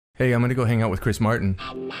Hey, I'm going to go hang out with Chris Martin.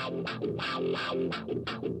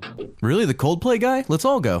 Really? The Coldplay guy? Let's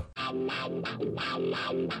all go.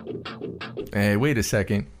 Hey, wait a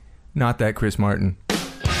second. Not that Chris Martin.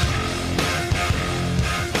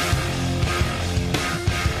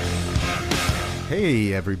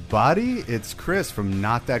 Hey everybody, it's Chris from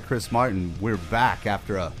Not That Chris Martin. We're back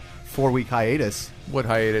after a 4-week hiatus. What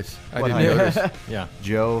hiatus? I What didn't hiatus? notice. Yeah.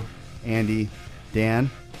 Joe, Andy, Dan.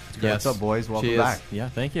 Yes. What's up, boys? Welcome Cheers. back. Yeah,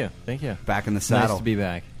 thank you. Thank you. Back in the saddle. Nice to be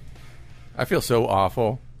back. I feel so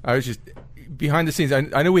awful. I was just behind the scenes. I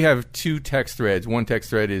know we have two text threads. One text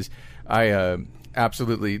thread is I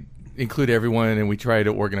absolutely include everyone, and we try to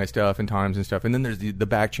organize stuff and times and stuff. And then there's the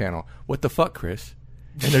back channel. What the fuck, Chris?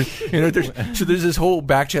 And there's this whole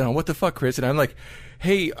back channel. What the fuck, Chris? And I'm like,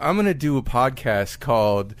 hey, I'm gonna do a podcast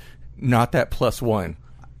called Not That Plus One.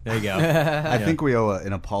 There you go. I think we owe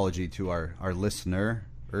an apology to our listeners.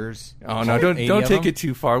 Oh no! Don't 80 of take them? it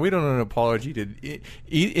too far. We don't owe an apology to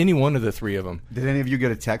any one of the three of them. Did any of you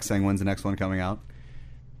get a text saying when's the next one coming out?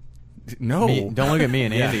 No, Don't look at me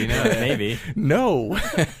and Andy. No, maybe. no.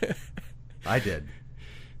 I did.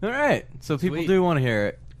 All right. So people Sweet. do want to hear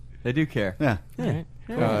it. They do care. Yeah. Yeah.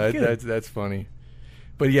 Good. That's funny.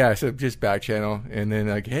 But yeah, so just back channel, and then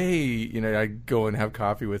like, hey, I go and have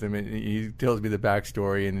coffee with him, and he tells me the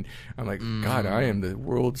backstory, and I'm like, God, I am the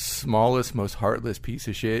world's smallest, most heartless piece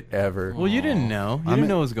of shit ever. Well, you didn't know. You didn't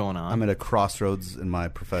know what was going on. I'm at a crossroads in my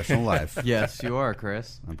professional life. Yes, you are,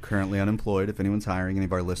 Chris. I'm currently unemployed. If anyone's hiring any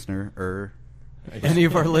of our listener, Any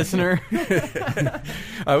of our listener?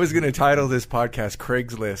 I was going to title this podcast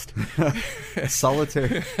Craigslist.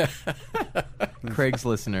 solitary. Craig's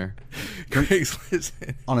listener. Craigslist.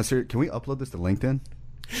 On a serious, can we upload this to LinkedIn?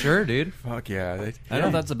 Sure, dude. Fuck yeah. I don't know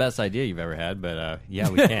if that's the best idea you've ever had, but yeah,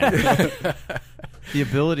 we can. The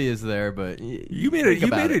ability is there, but You made a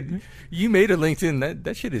LinkedIn.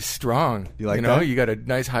 That shit is strong. You like that? You got a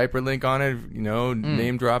nice hyperlink on it.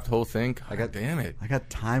 Name dropped whole thing. God damn it. I got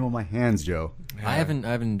time on my hands, Joe. I haven't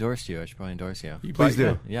endorsed you. I should probably endorse you. Please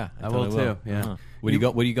do. Yeah, I will totally too, yeah. What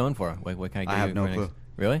are you going for? What can I get I you have no for next? clue.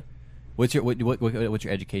 Really? What's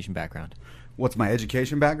your education background? What's my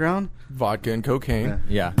education background? Vodka and cocaine.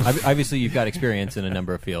 Yeah, obviously you've got experience in a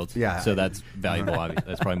number of fields. Yeah. so that's valuable.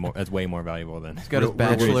 That's probably more. That's way more valuable than. he's got his Real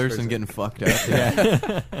bachelor's waste. and getting fucked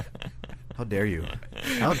up. How dare you?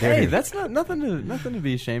 How dare Hey, you? that's not nothing to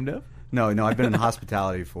be ashamed of. No, I've been in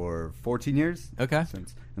hospitality for 14 years. Okay.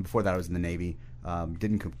 And before that, I was in the Navy.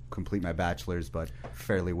 Didn't complete my bachelor's, but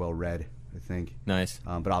fairly well read, I think. Nice.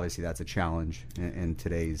 But obviously, that's a challenge in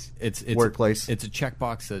today's It's workplace. It's a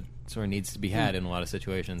checkbox that sort of needs to be had in a lot of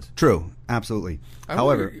situations. True, absolutely. I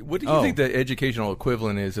However, wonder, what do you think the educational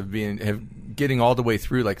equivalent is of getting all the way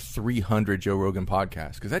through like 300 Joe Rogan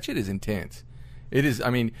podcasts? Because that shit is intense. It is. I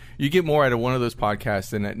mean, you get more out of one of those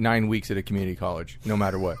podcasts than at 9 weeks at a community college, no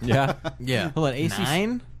matter what. Yeah. Yeah. Hold on, ACC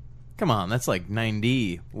 9? Come on, that's like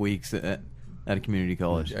 90 weeks at a community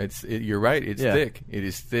college. You're right. It's Yeah. thick. It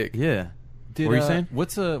is thick. Yeah. Did, what were you saying?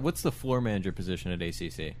 What's the floor manager position at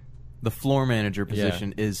ACC? The floor manager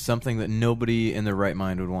position is something that nobody in their right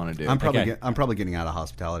mind would want to do. I'm probably Okay. I'm probably getting out of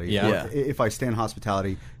hospitality. Yeah. Yeah. If I stay in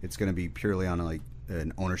hospitality, it's going to be purely on like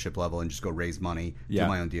an ownership level and just go raise money, Yeah. do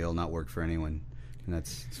my own deal, not work for anyone. And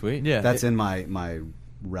that's Sweet. Yeah. that's in my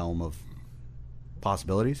realm of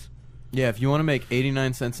possibilities. Yeah, if you want to make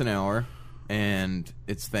 89 cents an hour and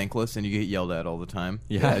it's thankless and you get yelled at all the time,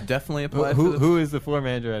 definitely apply for Who is the floor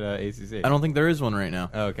manager at ACC? I don't think there is one right now.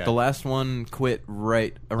 Oh, okay. The last one quit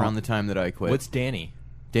right around the time that I quit. What's Danny?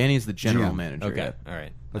 Danny's the general GM. manager. Okay. All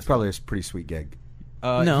right. That's probably a pretty sweet gig.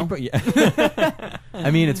 No. Yeah.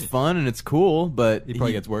 I mean, it's fun and it's cool, but He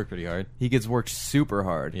probably gets worked pretty hard. he gets worked super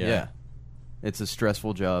hard. Yeah. Yeah. It's a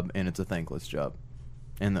stressful job and it's a thankless job.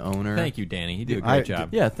 And the owner. Thank you, Danny. He did a great job.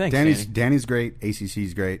 Yeah, thanks, Danny's Danny. Danny's great.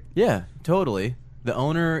 ACC's great. Yeah, totally. The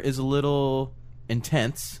owner is a little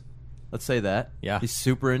intense. Let's say that. Yeah. He's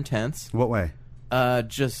super intense. What way?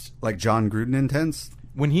 Just Like John Gruden intense?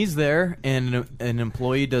 when he's there and an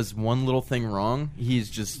employee does one little thing wrong,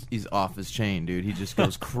 he's off his chain, dude. He just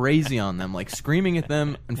goes crazy on them, like screaming at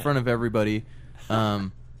them in front of everybody.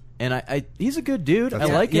 And I he's a good dude. I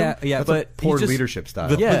like him. Yeah, That's but a poor he's just- leadership style.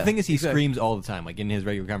 The, Yeah, the thing is, he exactly. screams all the time, like in his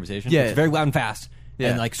regular conversation. Yeah. It's very loud and fast. Yeah.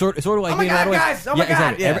 And like sort of like Oh my being God, out of the way. guys! Oh my God!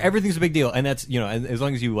 Exactly. Yeah. Everything's a big deal, and that's and as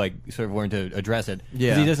long as you like sort of learn to address it. 'Cause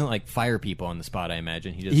Yeah. he doesn't like fire people on the spot. I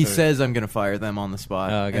imagine he just He sort of- says I'm going to fire them on the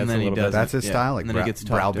spot, I guess and then a he little bit. does. That's his style, like and then he gets talked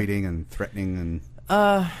to. browbeating and threatening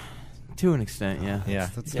and To an extent, yeah. Yeah,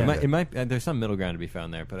 That's it might. There's some middle ground to be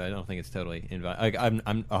found there, but I don't think it's totally invalid. Like I'm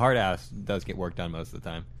a hard ass does get work done most of the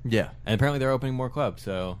time, Yeah. and apparently they're opening more clubs.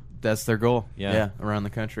 So That's their goal. Yeah. Around the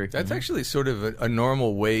country. That's actually sort of a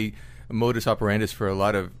normal way, a modus operandus for a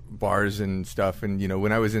lot of bars and stuff. And,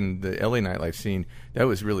 when I was in the LA nightlife scene, that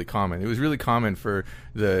was really common. It was really common for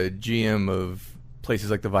the GM of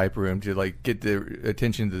places like the Viper Room to get the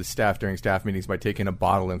attention to the staff during staff meetings by taking a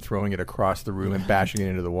bottle and throwing it across the room and bashing it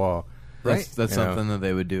into the wall. That's something that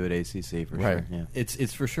they would do at ACC for sure. Yeah.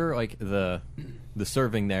 It's for sure the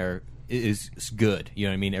serving there is good. You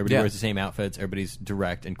know what I mean? Everybody wears the same outfits. Everybody's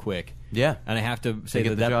direct and quick. Yeah. And I have to say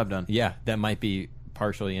get the job done. Yeah, that might be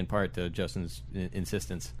partially in part to Justin's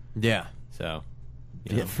insistence. Yeah. So,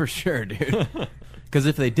 yeah, for sure, dude. Because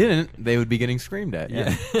if they didn't, they would be getting screamed at.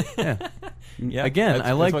 Yeah. Yeah. Again,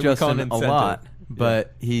 I like that's what we call Justin an a incentive. lot,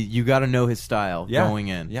 but you got to know his style going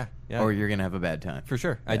in. Yeah. Or you're gonna have a bad time. For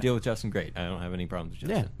sure. I Yeah. deal with Justin great. I don't have any problems with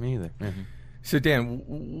Yeah, Justin. me either. Yeah. So, Dan,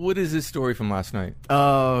 what is this story from last night?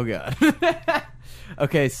 Oh god.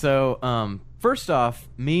 Okay, so first off,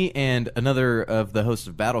 me and another of the hosts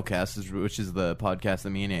of Battlecast, which is the podcast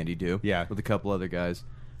that me and Andy do, Yeah. with a couple other guys.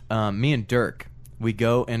 Me and Dirk, we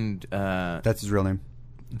go and That's his real name.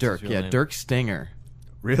 Dirk, his real yeah, name. Dirk Stinger.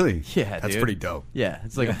 Really? Yeah, That's dude. pretty dope. Yeah,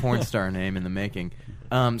 it's like a porn star name in the making.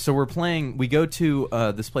 So we go to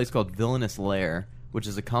this place called Villainous Lair, which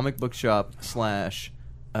is a comic book shop /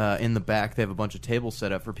 in the back they have a bunch of tables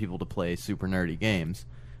set up for people to play super nerdy games,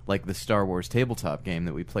 like the Star Wars tabletop game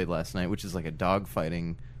that we played last night, which is like a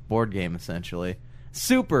dogfighting board game essentially.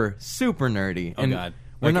 Super, super nerdy. Oh and god.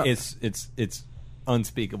 we're Like, not, it's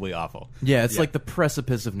unspeakably awful. yeah, it's like the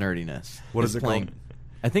precipice of nerdiness. What It's is it playing- called?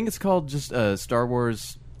 I think it's called just Star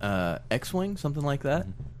Wars X-Wing, something like that.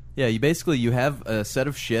 Yeah, you have a set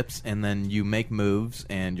of ships, and then you make moves,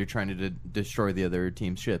 and you're trying to destroy the other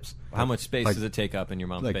team's ships. How much space Like- does it take up in your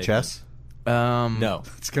mom's Like basement? chess? No.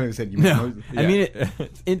 It's going to say you No, Yeah. I mean,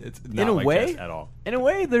 It's in not a like way, chess at all. in a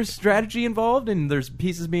way, there's strategy involved, and there's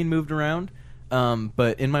pieces being moved around.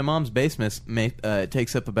 But in my mom's basement, it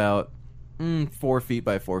takes up about 4 feet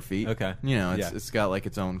by 4 feet. Okay. It's Yeah. it's got like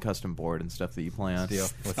its own custom board and stuff that you play on. Deal.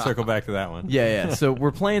 Let's circle back to that one. Yeah. So we're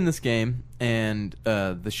playing this game, and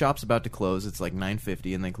the shop's about to close. It's like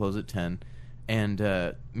 9:50, and they close at 10. And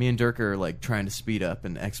me and Dirk are like trying to speed up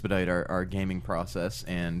and expedite our gaming process,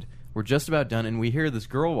 and we're just about done. And we hear this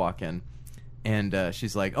girl walk in, and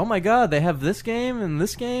she's like, "Oh my god, they have this game and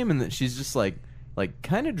this game," and then she's just like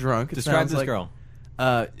kind of drunk. It Describe sounds this like. girl.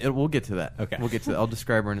 We'll get to that. Okay. We'll get to that. I'll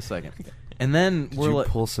describe her in a second. And then Did we're you like,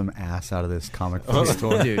 pull some ass out of this comic book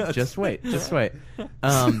store? dude, just wait.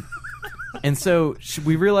 And so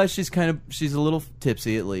we realize she's a little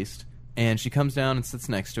tipsy at least, and she comes down and sits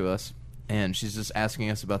next to us, and she's just asking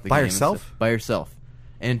us about the By game and herself? stuff. By herself.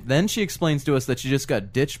 And then she explains to us that she just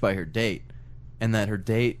got ditched by her date, and that her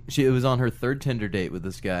date, it was on her third Tinder date with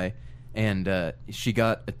this guy, and she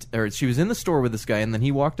was in the store with this guy, and then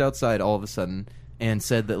he walked outside all of a sudden and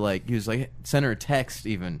said that he was sent her a text,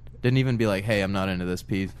 even didn't even be like, "Hey, I'm not into this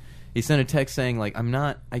piece." He sent a text saying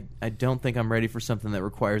I don't think I'm ready for something that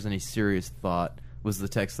requires any serious thought, was the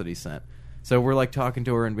text that he sent. So we're talking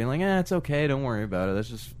to her and being like, it's okay, don't worry about it, that's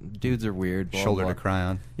just, dudes are weird, blah, Shoulder blah. to cry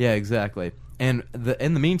on. Yeah, exactly. And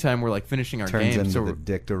in the meantime, we're finishing our Turns game. into So the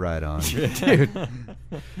dick to ride on. dude.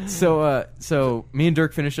 So me and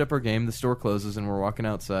Dirk finish up our game. The store closes, and we're walking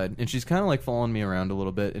outside. And she's kind of following me around a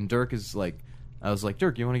little bit. And Dirk is I was like,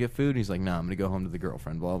 Dirk, you want to get food? And he's like, no, I'm going to go home to the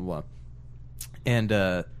girlfriend, blah, blah, blah. And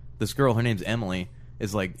this girl, her name's Emily,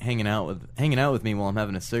 is hanging out with me while I'm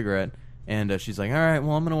having a cigarette. And she's like, all right,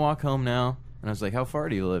 well, I'm going to walk home now. And I was like, how far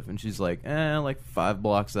do you live? And she's like, 5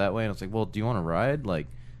 blocks that way. And I was like, well, do you want to ride?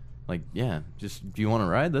 Yeah, just, do you want to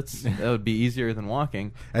ride? That would be easier than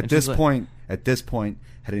walking. At And this she's point,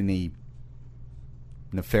 had any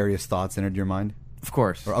nefarious thoughts entered your mind? of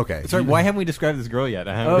course. Okay. Sorry, why haven't we described this girl yet?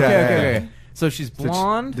 I haven't. Okay, Yeah, okay, yeah, okay. yeah. So she's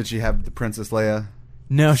blonde. Did she have the Princess Leia?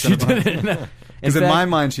 No, she didn't. No. Because in fact, my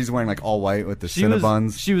mind, she's wearing all white with the She was-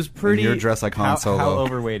 Cinnabons. she was pretty- And you're dressed like Han How Solo.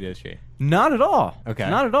 overweight is she? not at all. Okay.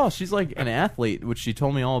 Not at all. She's an athlete, which she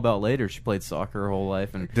told me all about later. She played soccer her whole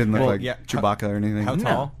life and Didn't look like yeah. Chewbacca or anything. How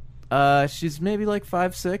tall? No. She's maybe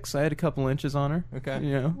 5'6". I had a couple inches on her. Okay.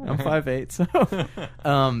 I'm 5'8".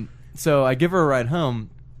 So, so I give her a ride home,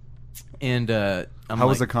 and How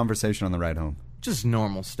was the conversation on the ride home? just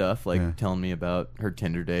normal stuff, Yeah. telling me about her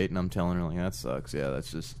Tinder date, and I'm telling her that sucks. Yeah,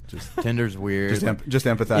 that's just Tinder's weird. Just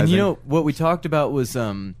empathizing. And what we talked about was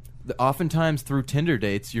oftentimes through Tinder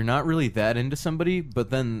dates, you're not really that into somebody, but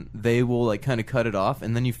then they will kind of cut it off,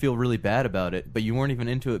 and then you feel really bad about it, but you weren't even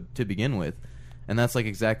into it to begin with. And that's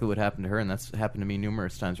exactly what happened to her, and that's happened to me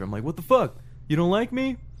numerous times where I'm like, what the fuck? You don't like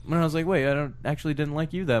me? And I was like, wait, didn't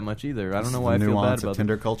like you that much either. I don't know why I the feel bad nuance about of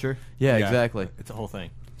Tinder culture. Yeah, Yeah. exactly. It's a whole thing.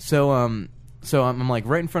 So So I'm like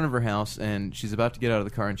right in front of her house, and she's about to get out of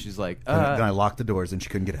the car, and she's like, Then I locked the doors and she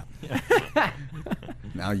couldn't get out.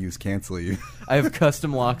 Now use cancel you. I have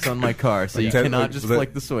custom locks on my car, so you Ted- cannot like, just was it-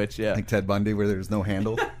 flick the switch. Yeah. Like Ted Bundy, where there's no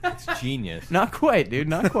handle. It's genius. Not quite, dude.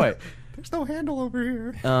 Not quite. There's no handle over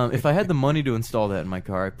here. If I had the money to install that in my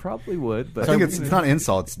car, I probably would. But I think it's not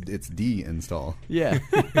install, it's de-install. yeah,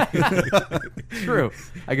 true.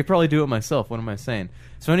 I could probably do it myself. What am I saying?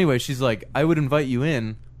 So anyway, she's like, I would invite you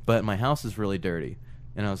in, but my house is really dirty.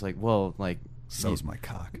 And I was like, well, like, So's my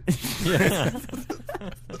cock. I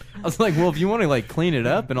was like, well, if you want to like clean it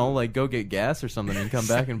up, and I'll like go get gas or something and come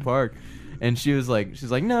back and park. And she's like,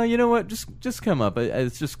 no, you know what? Just come up.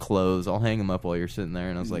 It's just clothes. I'll hang them up while you're sitting there.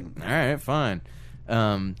 And I was like, all right, fine.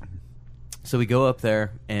 So we go up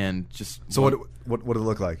there and just. So what did it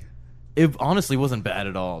look like? It honestly wasn't bad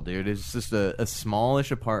at all, dude. It's just a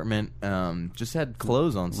smallish apartment. Just had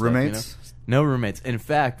clothes on. Stuff, Roommates? You know? No roommates. In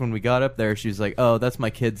fact, when we got up there, she was like, "Oh, that's my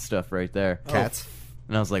kids' stuff right there." Cats?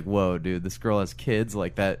 And I was like, "Whoa, dude! This girl has kids.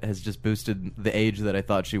 Like that has just boosted the age that I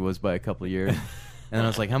thought she was by a couple of years." And I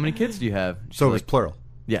was like, "How many kids do you have?" She's So it was like, plural.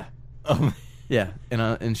 "Yeah, Oh, yeah."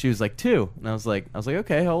 And she was like 2, and I was like,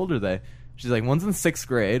 "Okay, how old are they?" She's like, "One's in 6th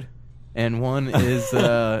grade, and one is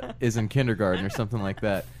in kindergarten or something like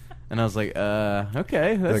that." And I was like,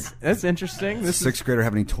 okay, that's interesting. Does sixth grader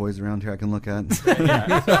have any toys around here I can look at?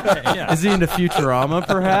 yeah. Is he into Futurama,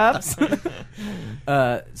 perhaps?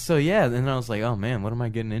 So yeah, then I was like, oh man, what am I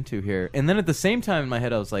getting into here? And then at the same time in my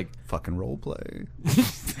head, I was like, Fucking role play.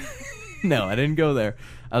 no, I didn't go there.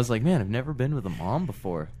 I was like, man, I've never been with a mom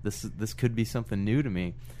before. This could be something new to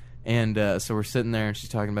me. And so we're sitting there, and she's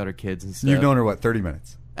talking about her kids and stuff. You've known her, what, 30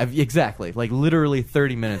 minutes? Exactly, like literally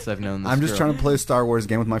 30 minutes. I've known this. I'm just girl. trying to play a Star Wars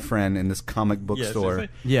game with my friend in this comic book store.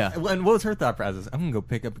 Yeah. And what was her thought process? I'm gonna go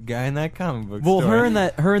pick up a guy in that comic book Well, store.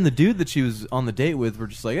 her and the dude that she was on the date with were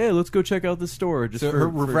just like, hey, let's go check out this store. Just So for, her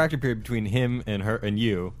for- refractory period between him and her and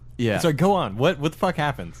you. Yeah. So go on. What the fuck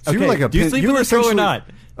happens? So you were like a Do you pin- sleep you with were this girl or essentially not?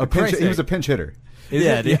 A For pinch. Christ's He was a sake. pinch hitter. Is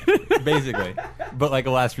Yeah, it? dude. Basically, but like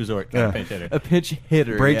a last resort kind of pinch hitter. a pinch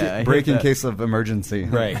hitter. Break, yeah, I hate break in that. case of emergency.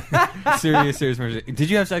 Right. serious emergency. Did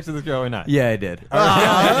you have sex with this girl or not? Yeah, I did.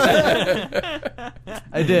 I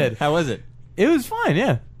did. How was it? It was fine.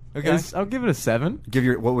 Yeah. Okay. I'll give it a 7.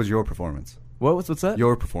 What was your performance? What's that?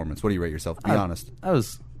 Your performance. What do you rate yourself? Be honest. I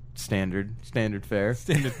was standard fare,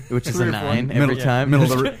 Standard. which is 3 a or 4. 9 every time.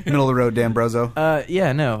 Middle of the road, D'Ambrosio,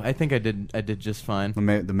 Yeah, no, I think I did just fine.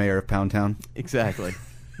 the mayor of Pound Town. Exactly.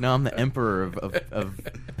 No, I'm the emperor of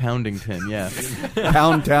Poundington. Yeah.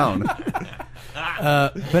 Pound Town.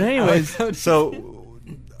 But anyways, So,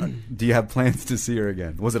 do you have plans to see her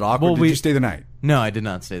again? Was it awkward? Well, Did you stay the night? no, I did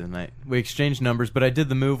not stay the night. We exchanged numbers, but I did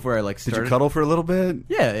the move where I like Did started. you cuddle for a little bit?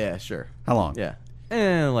 Yeah, sure. How long? Yeah.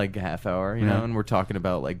 Like a half hour, you know, and we're talking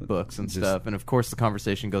about like books and Just- stuff. And of course, the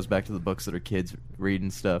conversation goes back to the books that our kids read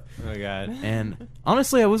and stuff. Oh god. And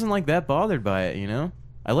honestly, I wasn't like that bothered by it, you know?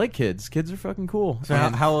 I like kids. Kids are fucking cool. So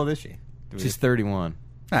And how old is she? Do we- she's 31.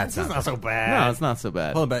 That's That's not so bad. No, it's not so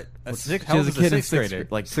bad. Hold on, but a six, She how has old a is kid in sixth grader?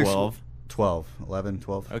 sixth, like Six- 12. 12, 11,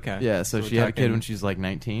 12. Okay. Yeah, so we're she had a kid talking when she's like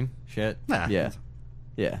 19. shit. Nah. Yeah.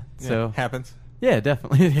 Yeah. So, happens. yeah,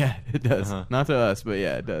 definitely. Yeah, it does. Uh-huh. Not to us, but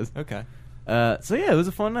yeah, it does. Okay. So, yeah, it was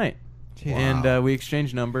a fun night. Wow. And we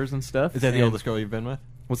exchanged numbers and stuff. Is that the and- oldest girl you've been with?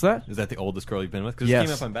 What's that? Is that the oldest girl you've been with? Because Yes.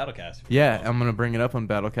 it came up on Battlecast. Yeah, I'm gonna bring it up on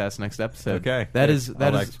Battlecast next episode. Okay. that Good. is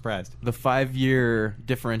I'll is be surprised. the 5-year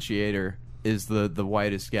differentiator is the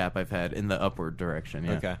widest gap I've had in the upward direction.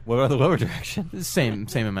 Yeah. Okay. What about the lower direction? Same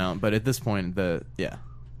amount, but at this point yeah.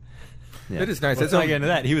 That is nice. Let's That's not get into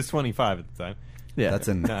that. He was 25 at the time. Yeah. That's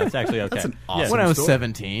an. No, it's actually okay. That's an Yeah. awesome when I was story.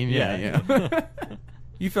 17. Yeah.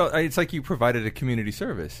 You felt it's like you provided a community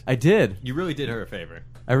service. I did. You really did her a favor.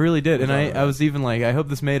 I really did. And all right. I was even like, I hope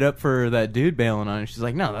this made up for that dude bailing on it. She's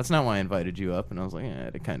like, no, that's not why I invited you up. And I was like,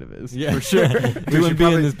 yeah, it kind of is. Yeah. For sure. we Dude, wouldn't be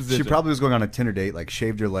in this position. She probably was going on a Tinder date, like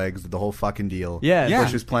shaved her legs, the whole fucking deal. Yeah. Before Yeah.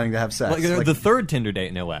 she was planning to have sex. Like, Like, the third Tinder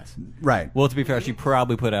date, no less. right. Well, to be fair, she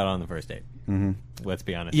probably put out on the first date. Mm-hmm. Let's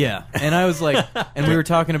be honest. Yeah, and I was like, and we were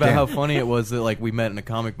talking about Damn. how funny it was that like we met in a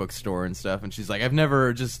comic book store and stuff, and she's like, I've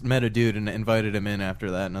never just met a dude and invited him in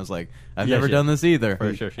after that, and I was like, I've Yeah, never she- done this either,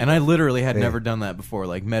 for sure she and I literally had Yeah. never done that before,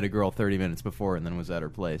 like met a girl 30 minutes before and then was at her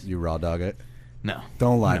place. You raw dog it. No,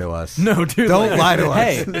 Don't lie to us. no, dude, Don't lie to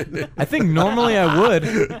us. Hey, I think normally I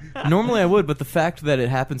would, but the fact that it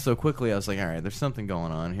happened so quickly, I was like, all right, there's something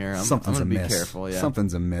going on here. I'm Something's gonna amiss. be careful. Yeah,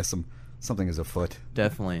 Something's amiss. Something is afoot.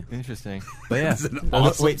 Definitely. Interesting. But yeah, It's an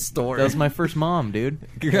awesome story. that was my first mom, dude.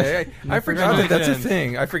 I forgot that that's a Congratulations.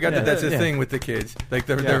 thing. I forgot that that's a Yeah. thing with the kids, like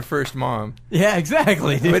their first mom. Yeah,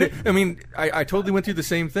 exactly, dude. But I mean, I totally went through the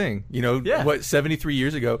same thing. You know, Yeah. what 73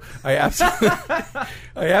 years ago, I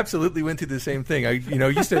absolutely went through the same thing.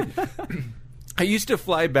 I used to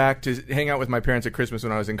fly back to hang out with my parents at Christmas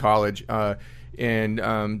when I was in college. And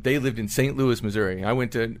they lived in St. Louis, Missouri. I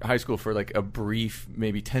went to high school for like a brief,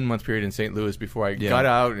 maybe 10-month period in St. Louis before I got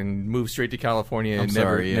out and moved straight to California and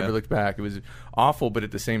never looked back. It was awful, but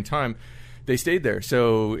at the same time, they stayed there.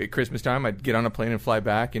 So at Christmas time, I'd get on a plane and fly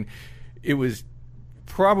back, and it was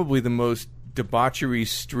probably the most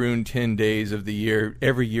debauchery-strewn 10 days of the year,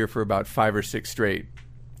 every year for about 5 or 6 straight.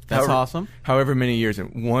 That's awesome. However many years,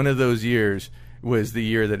 and one of those years was the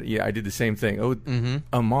year that I did the same thing. Oh,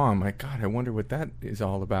 a mom! My God, I wonder what that is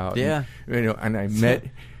all about. Yeah, and I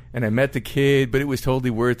met the kid, but it was totally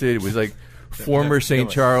worth it. It was like former St.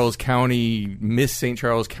 Charles County Miss St.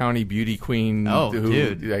 Charles County beauty queen. Oh,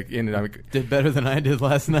 dude, did better than I did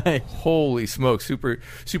last night. Holy smoke, super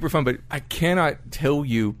fun. But I cannot tell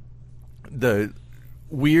you the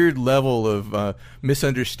weird level of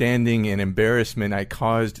misunderstanding and embarrassment I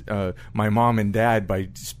caused my mom and dad by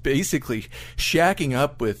basically shacking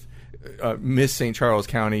up with Miss St. Charles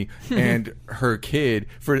County and her kid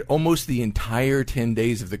for almost the entire 10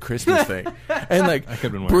 days of the Christmas thing, and like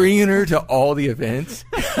bringing her to all the events.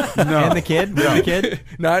 And the kid? With the kid?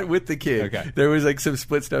 Not with the kid. Okay. There was like some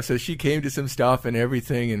split stuff, so she came to some stuff and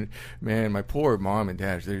everything, and man, my poor mom and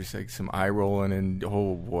dad, there's like some eye rolling, and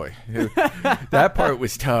oh boy, that part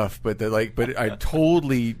was tough. But I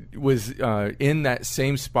totally was in that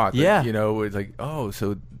same spot. That, Yeah. you know, it's like, oh,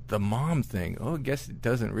 so the mom thing. Oh, I guess it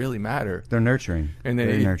doesn't really matter. They're nurturing. And then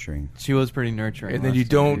Very nurturing. She was pretty nurturing. And then you last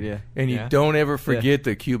time, don't, dude, yeah. and you Yeah. don't ever forget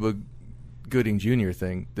the Cuba Gooding Jr.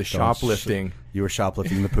 thing, the shoplifting. You were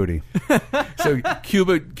shoplifting the pootie. So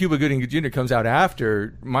Cuba Gooding Jr. comes out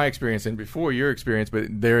after my experience and before your experience, but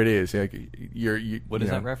there it is. Like What is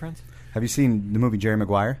that reference? Have you seen the movie Jerry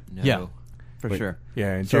Maguire? No. Yeah, for Wait. sure.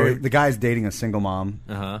 Yeah, and So Jerry, the guy's dating a single mom,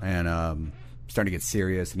 Uh-huh. and starting to get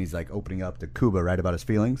serious, and he's like opening up to Cuba, right, about his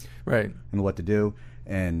feelings right. and what to do.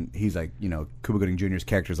 And he's like, Cuba Gooding Jr.'s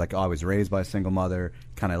character is like, oh, I was raised by a single mother,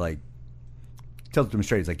 kind of like tells it to him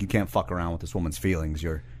straight. He's like, you can't fuck around with this woman's feelings.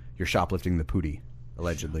 You're shoplifting the pootie,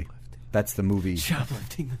 allegedly. That's the movie.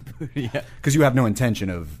 Shoplifting the booty. Yeah. Because you have no intention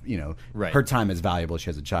of, Right. her time is valuable. She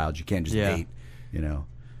has a child. You can't just Yeah. date,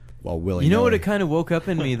 while willing. You know what it kind of woke up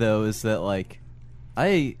in me though is that like,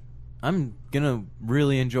 I'm gonna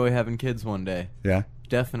really enjoy having kids one day. Yeah.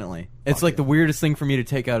 Definitely. It's like the weirdest thing for me to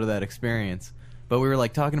take out of that experience. But we were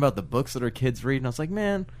like talking about the books that our kids read, and I was like,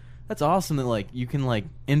 man, that's awesome that like you can like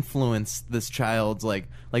influence this child's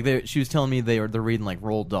she was telling me they're reading like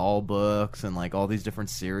Roald Dahl books and like all these different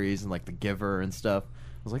series and like The Giver and stuff.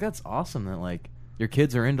 I was like, that's awesome that like your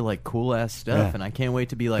kids are into like cool ass stuff, Yeah. and I can't wait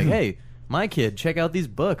to be like, hey, my kid, check out these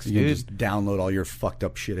books, You can dude. just download all your fucked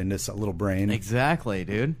up shit into this little brain. Exactly,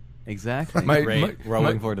 dude. Exactly. Great. We're all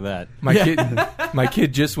looking forward to that. My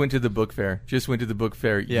kid just went to the book fair.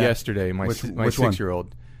 Yesterday. My Which one?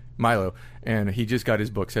 6-year-old Milo, and he just got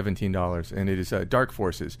his book, $17, and it is Dark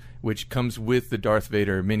Forces, which comes with the Darth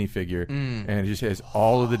Vader minifigure, and it just has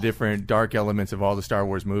all of the different dark elements of all the Star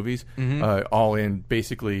Wars movies, all in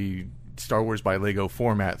basically Star Wars by Lego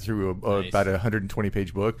format through about a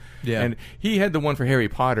 120-page book. Yeah. And he had the one for Harry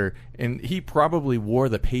Potter, and he probably wore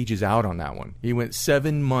the pages out on that one. He went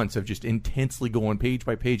 7 months of just intensely going page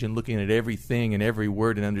by page and looking at everything and every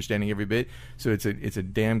word and understanding every bit. So it's a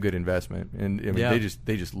damn good investment, and I mean, Yeah.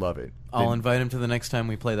 they just love it. I'll invite him to the next time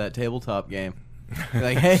we play that tabletop game. Be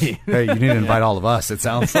like, hey. Hey, you need to invite all of us, it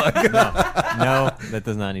sounds like. No, that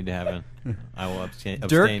does not need to happen. I will abstain.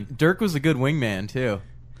 Dirk was a good wingman too.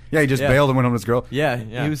 Yeah, he just bailed and went home with his girl. Yeah,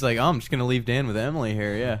 Yeah. he was like, "Oh, I'm just gonna leave Dan with Emily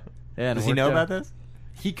here." Yeah, and Does it he know worked out. about this?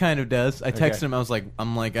 He kind of does. I texted him. I was like,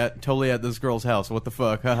 "I'm like totally at this girl's house. What the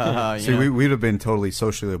fuck?" Ha ha ha. See, we'd have been totally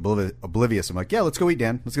socially oblivious. I'm like, yeah, let's go eat,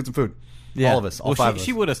 Dan. Let's get some food. Yeah. All of us, all Well, five of us.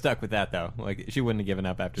 she would have stuck with that though. Like she wouldn't have given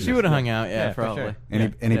up after. She this. would have hung out. Yeah, for probably.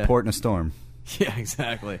 sure. Any Yeah. port in a storm. Yeah,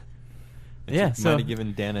 exactly. And Yeah, she so might have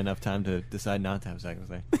given Dan enough time to decide not to have sex with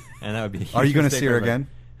her, and that would be. a Are you huge going to mistake see her for everybody. again?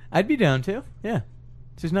 I'd be down too. Yeah,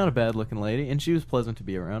 she's not a bad looking lady, and she was pleasant to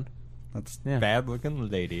be around. That's Yeah, Bad looking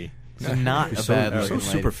lady. she's not you're a so, bad you're looking so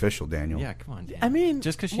lady. superficial, Daniel. Yeah, come on. Dan. I mean,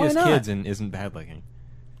 just because she why has not? kids and isn't bad looking.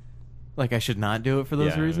 Like I should not do it for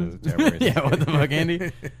those Yeah, reasons. that's a terrible reason. Yeah, what the fuck,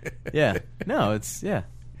 Andy? Yeah, no, it's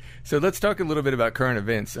So let's talk a little bit about current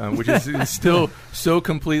events, which is still so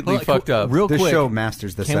completely Well, fucked up. Real This quick, show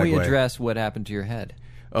masters the can we segue. address what happened to your head?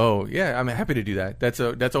 Oh yeah, I'm happy to do that. That's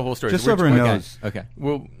a whole story. Just So so everyone okay. knows. Okay.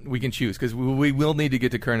 Well, we can choose because we will need to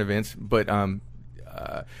get to current events. But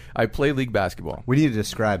I play league basketball. We need to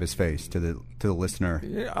describe his face to the listener.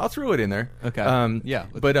 Yeah, I'll throw it in there. Okay. Yeah.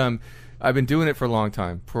 But I've been doing it for a long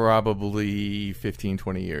time, probably 15,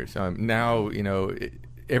 20 years. Now,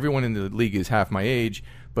 everyone in the league is half my age,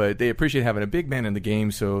 but they appreciate having a big man in the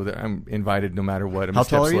game, so that I'm invited no matter what. I'm How a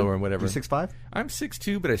step tall are you? slower and whatever. You're 6'5"? I'm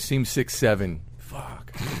 6'2", but I seem 6'7".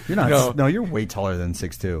 Fuck. You're not. No. No, you're way taller than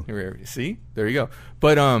 6'2". See? There you go.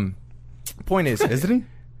 But point is... Isn't he?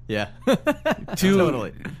 Yeah.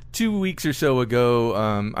 Two 2 weeks or so ago,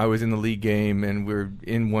 I was in the league game, and we're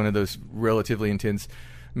in one of those relatively intense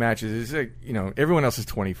matches. It's like, everyone else is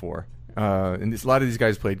 24. And a lot of these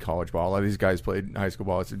guys played college ball. A lot of these guys played high school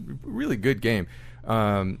ball. It's a really good game.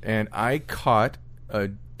 And I caught a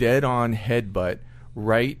dead-on headbutt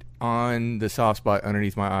right on the soft spot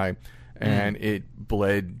underneath my eye. And it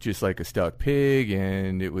bled just like a stuck pig,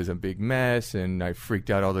 and it was a big mess, and I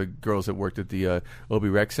freaked out all the girls that worked at the OB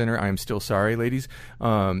Rec Center. I'm still sorry, ladies.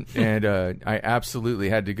 And I absolutely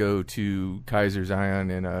had to go to Kaiser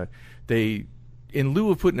Zion, and they, in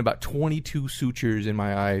lieu of putting about 22 sutures in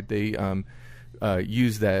my eye, they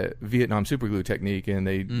used that Vietnam super glue technique, and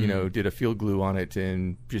they did a field glue on it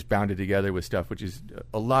and just bound it together with stuff, which is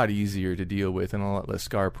a lot easier to deal with and a lot less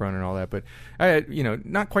scar prone and all that. But I had,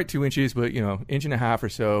 not quite 2 inches, but inch and a half or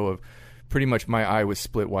so of pretty much my eye was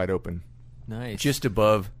split wide open, Nice. just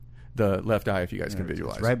above the left eye, if you guys can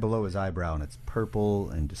visualize. It's right below his eyebrow, and it's purple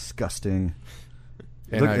and disgusting.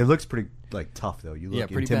 And It looks pretty tough, though. You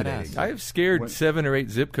look pretty intimidating. badass. I've scared 7 or 8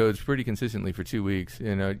 zip codes pretty consistently for 2 weeks,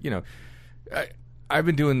 and I've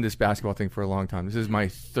been doing this basketball thing for a long time. This is my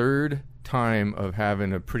third time of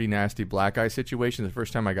having a pretty nasty black eye situation. The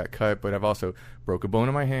first time I got cut, but I've also broke a bone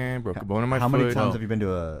in my hand, broke a bone in my foot. How many times have you been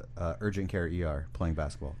to a urgent care ER playing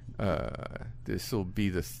basketball? This will be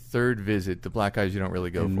the third visit. The black eyes you don't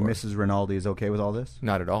really go And for. Mrs. Rinaldi is okay with all this?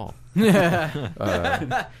 Not at all. That's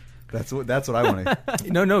what I want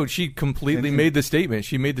to. No. She completely made the statement.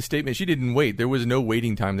 She made the statement. She didn't wait. There was no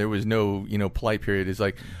waiting time. There was no polite period. It's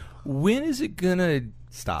like, when is it gonna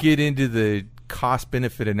Stop. get into the cost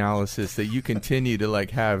benefit analysis that you continue to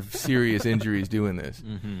have serious injuries doing this?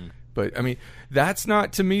 Mm-hmm. But I mean, that's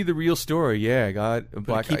not to me the real story. Yeah, I got a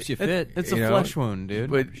black keeps eye. you fit. It's a flesh wound,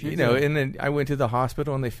 dude. But and then I went to the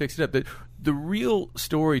hospital and they fixed it up. The real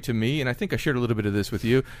story to me, and I think I shared a little bit of this with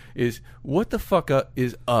you, is what the fuck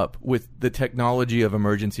is up with the technology of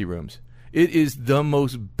emergency rooms. It is the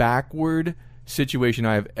most backward situation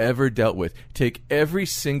I have ever dealt with. Take every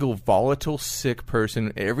single volatile, sick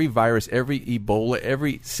person, every virus, every Ebola,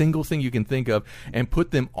 every single thing you can think of, and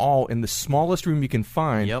put them all in the smallest room you can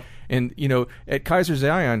find. Yep. And, at Kaiser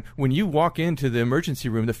Zion, when you walk into the emergency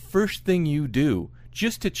room, the first thing you do,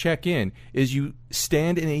 just to check in, is you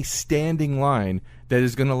stand in a standing line that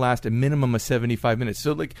is going to last a minimum of 75 minutes.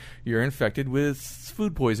 So, you're infected with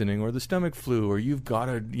food poisoning or the stomach flu, or you've got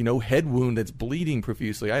a, head wound that's bleeding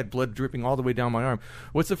profusely. I had blood dripping all the way down my arm.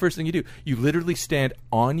 What's the first thing you do? You literally stand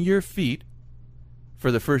on your feet for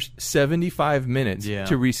the first 75 minutes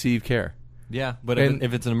to receive care. Yeah, but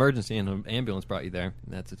if it's an emergency and an ambulance brought you there,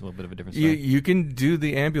 that's a little bit of a different story. You can do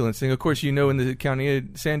the ambulance thing. Of course, in the county of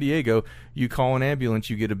San Diego, you call an ambulance,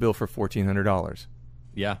 you get a bill for $1,400.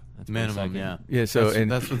 Yeah, that's minimum. pretty Yeah. Yeah, so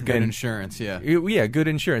That's with good insurance. Yeah. Yeah, good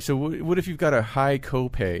insurance. So what if you've got a high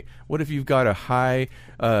copay? What if you've got a high?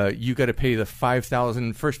 You got to pay the first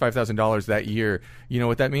 $5,000 that year. You know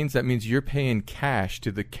what that means? That means you're paying cash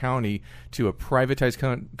to the county, to a privatized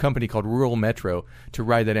company called Rural Metro, to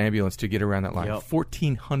ride that ambulance to get around that line. Yep.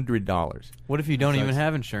 $1,400. What if you don't even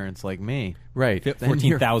have insurance like me? Right.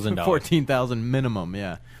 $14,000. $14,000 minimum.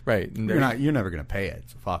 Yeah. Right. And You're never going to pay it.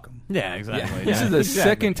 So fuck them. Yeah. Exactly. This is the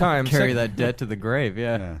second time. Carry that debt to the grave.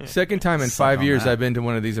 Yeah. Second time in Suck 5 on years that. I've been to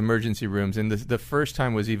one of these emergency rooms, and the first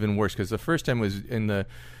time was even worse because the first time was in the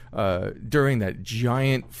during that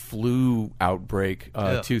giant flu outbreak,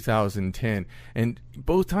 2010, and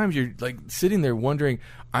both times you're sitting there wondering,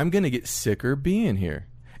 I'm going to get sicker being here.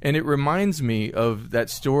 And it reminds me of that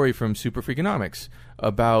story from Super Freakonomics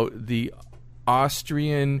about the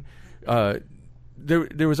Austrian.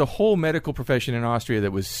 There was a whole medical profession in Austria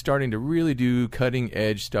that was starting to really do cutting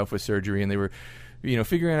edge stuff with surgery, and they were,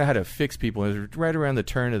 figuring out how to fix people. It was right around the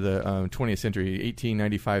turn of the 20th century,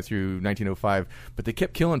 1895 through 1905, but they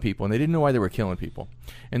kept killing people, and they didn't know why they were killing people.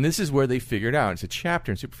 And this is where they figured out. It's a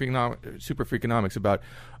chapter in Super Freakonomics about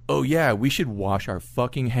oh yeah, we should wash our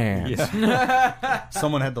fucking hands.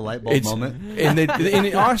 Someone had the light bulb moment. And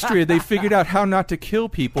in Austria, they figured out how not to kill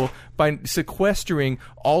people by sequestering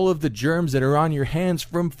all of the germs that are on your hands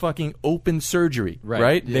from fucking open surgery.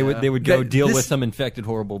 Right? They would go deal this- with some infected,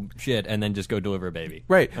 horrible shit, and then just go deliver a baby.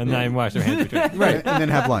 Right. And not even wash their hands between. Right. And then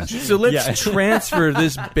have lunch. So let's Yeah. transfer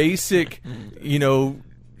this basic,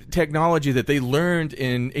 technology that they learned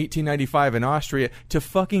in 1895 in Austria to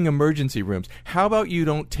fucking emergency rooms. How about you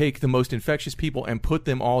don't take the most infectious people and put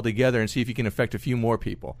them all together and see if you can affect a few more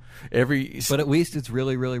people? But at least it's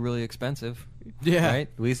really, really, really expensive. Yeah. Right?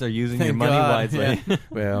 At least they're using Thank your money God, wisely. yeah.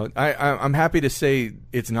 Well, I'm happy to say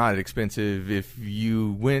it's not expensive. If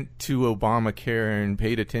you went to Obamacare and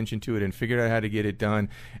paid attention to it and figured out how to get it done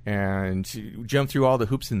and jumped through all the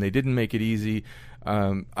hoops and they didn't make it easy,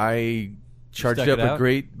 I charged stuck up it a out?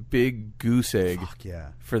 great big goose egg Fuck yeah.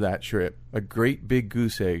 for that trip. A great big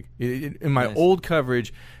goose egg. In my Nice. old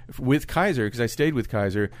coverage with Kaiser, because I stayed with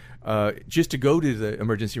Kaiser, just to go to the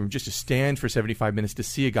emergency room, just to stand for 75 minutes to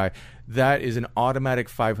see a guy, that is an automatic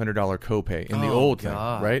 $500 copay in the Oh, old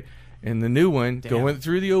God. thing, right? In the new one, going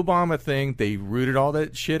through the Obama thing, they rooted all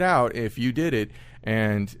that shit out if you did it,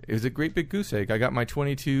 and it was a great big goose egg. I got my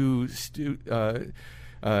 22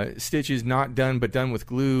 stitches not done but done with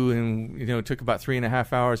glue, and it took about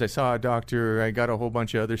 3.5 hours. I saw a doctor. I got a whole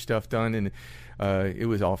bunch of other stuff done, and it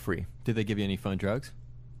was all free. Did they give you any fun drugs?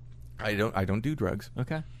 I don't do drugs.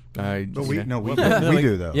 Okay. But we Well,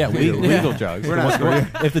 do though. Yeah, We do. legal drugs.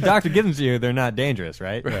 If the doctor gives them to you, they're not dangerous,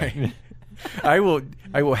 right? Right. I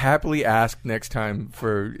will happily ask next time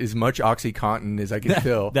for as much OxyContin as I can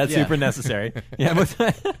fill. That's Yeah. super necessary. Yeah.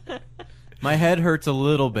 My head hurts a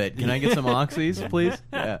little bit. Can I get some oxys, please?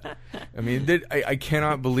 Yeah. I mean, I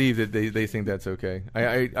cannot believe that they think that's okay.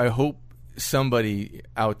 I hope somebody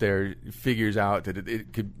out there figures out that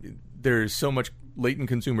it could. There's so much latent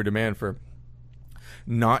consumer demand for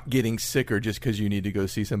not getting sicker just because you need to go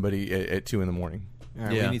see somebody at 2 a.m. All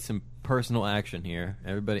right, Yeah. we need some personal action here.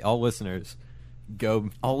 Everybody, all listeners, go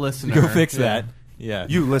Listener. go fix Yeah. that. Yeah,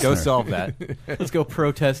 You listener. go solve that. Let's go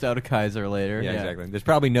protest out of Kaiser later. Yeah, exactly. There's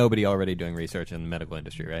probably nobody already doing research in the medical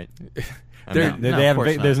industry, right? I There- mean, no, they of course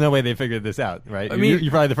haven't. not. There's no way they figured this out, right? I mean-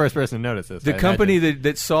 you're probably the first person to notice this. The I company imagine.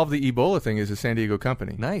 that solved the Ebola thing is a San Diego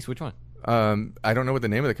company. Nice. Which one? I don't know what the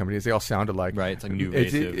name of the company is. They all sound alike. Right, it's like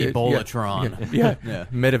It's- Nuvasiv. Ebolatron. Yeah. Yeah.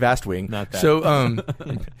 Metavastwing. Not that. So,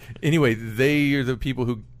 anyway, they are the people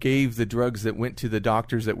who gave the drugs that went to the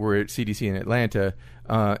doctors that were at CDC in Atlanta,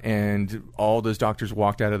 and all those doctors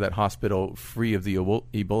walked out of that hospital free of the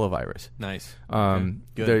Ebola virus. Nice.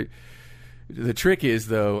 Good. The trick is,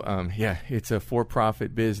 though, it's a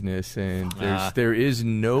for-profit business, and there is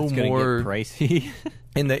no It's gonna more get pricey.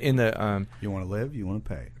 in the You want to live, you want to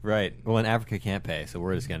pay. Right. Well, in Africa can't pay, so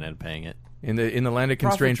we're just going to end up paying it. in the land of Profit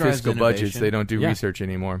constrained drives fiscal budgets. innovation. They don't do Yeah. research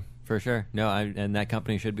anymore. For sure. No, and that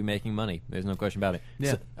company should be making money. There's no question about it.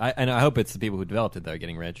 Yeah. So, I hope it's the people who developed it that are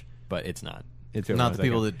getting rich, but it's not. It's Not everyone's the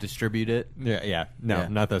people like that distribute it. Yeah. No, Yeah.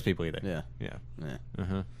 not those people either. Yeah. Yeah. Yeah.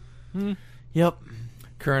 Uh-huh. Yep.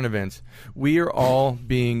 Current events. We are all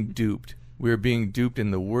being duped. We're being duped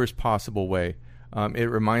in the worst possible way. It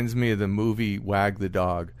reminds me of the movie Wag the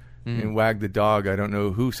Dog. In Wag the Dog, I don't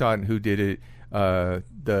know who saw it and who did it.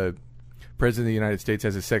 The president of the United States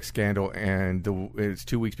has a sex scandal, and it's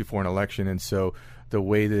 2 weeks before an election, and so the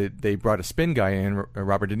way that they brought a spin guy in,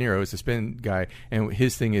 Robert De Niro is the spin guy, and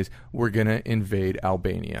his thing is, we're going to invade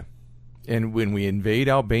Albania. And when we invade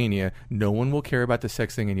Albania, no one will care about the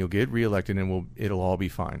sex thing, and you'll get reelected, and it'll all be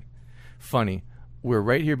fine. Funny, we're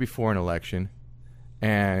right here before an election,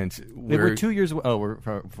 and We're 2 years away. Oh, we're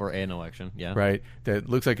for an election. Yeah. right? That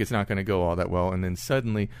looks like it's not going to go all that well, and then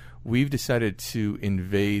suddenly we've decided to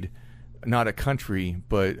invade not a country,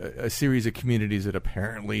 but a series of communities that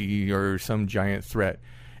apparently are some giant threat,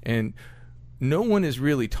 and no one is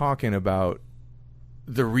really talking about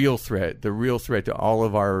the real threat to all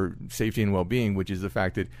of our safety and well-being, which is the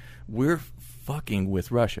fact that we're fucking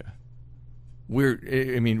with Russia.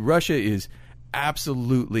 Russia is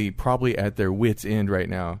absolutely probably at their wits' end right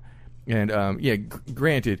now. And,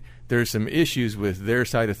 granted, there's some issues with their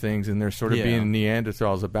side of things, and they're sort of being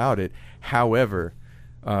Neanderthals about it. However,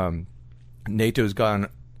 NATO's gone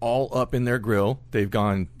all up in their grill. They've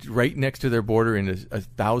gone right next to their border in a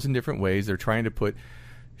 1,000 different ways. They're trying to put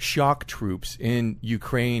shock troops in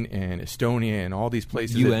Ukraine and Estonia and all these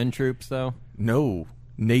places. UN troops, though? No,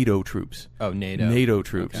 NATO troops. Oh, NATO. NATO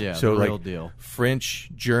troops. Okay. Yeah, so the like real deal. French,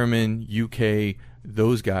 German, UK,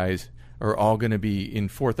 those guys are all going to be in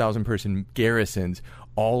 4,000 person garrisons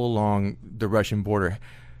all along the Russian border.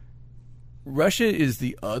 Russia is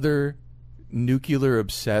the other nuclear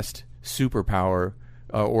obsessed superpower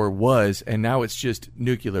or was, and now it's just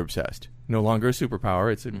nuclear obsessed. No longer a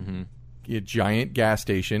superpower. It's a giant gas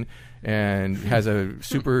station and has a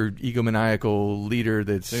super egomaniacal leader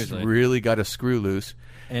that's Seriously. really got a screw loose.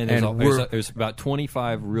 And there's about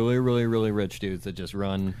 25 really, really, really rich dudes that just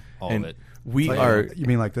run all of it. We Like, are. You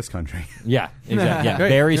mean like this country? Yeah, exactly. Yeah, Right.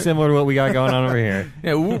 very similar to what we got going on over here.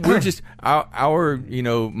 Yeah, we're just our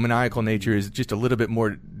maniacal nature is just a little bit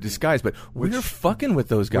more disguised, but we're fucking with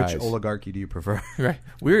those guys. Which oligarchy do you prefer? Right,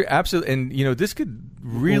 we're absolutely, and this could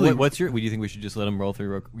really. What's your? Do you think we should just let them roll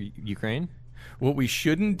through Ukraine? What we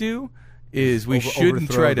shouldn't do is we shouldn't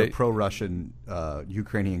Overthrow try the to. pro-Russian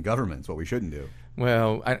Ukrainian government's what we shouldn't do.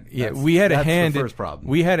 Well, That's- we had a that's the hand. first problem.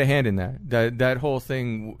 We had a hand in that. That whole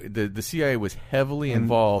thing. The CIA was heavily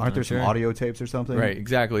involved. Aren't there some Sure. audio tapes or something? Right,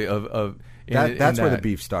 exactly. Of That's in where the that.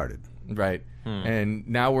 beef started. Right. And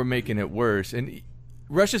now we're making it worse. And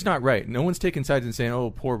Russia's not right. No one's taking sides and saying,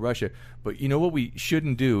 oh, poor Russia. But what we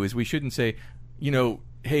shouldn't do is we shouldn't say,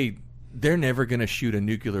 hey, they're never going to shoot a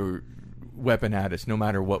nuclear weapon at us no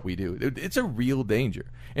matter what we do. It's a real danger.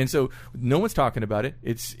 And so no one's talking about it.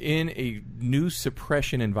 It's in a news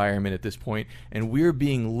suppression environment at this point, and we're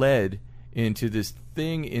being led into this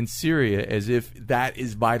thing in Syria as if that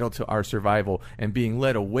is vital to our survival, and being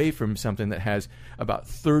led away from something that has about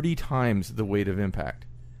 30 times the weight of impact.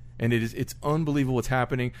 And it's unbelievable what's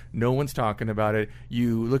happening. No one's talking about it.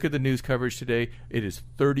 You look at the news coverage today, it is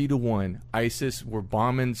 30-1. ISIS were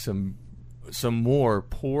bombing some more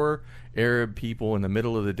poor Arab people in the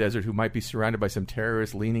middle of the desert who might be surrounded by some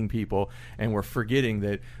terrorist-leaning people, and we're forgetting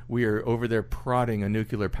that we are over there prodding a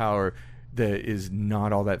nuclear power that is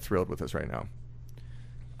not all that thrilled with us right now.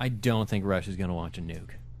 I don't think Russia's going to launch a nuke.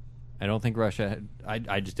 I don't think Russia.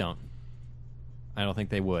 I just don't. I don't think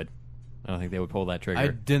they would. I don't think they would pull that trigger. I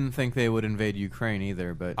didn't think they would invade Ukraine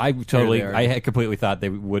either, but I here totally, they are. I had completely thought they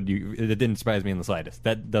would. It didn't surprise me in the slightest.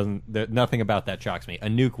 Nothing about that shocks me. A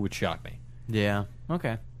nuke would shock me. Yeah.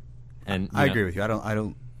 Okay. And I agree with you. I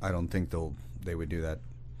don't think they would do that,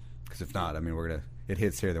 because if not, I mean, it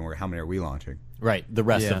hits here. Then how many are we launching? Right, the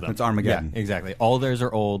rest Yeah. of them. It's Armageddon. Yeah, exactly. All theirs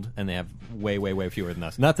are old, and they have way, way, way fewer than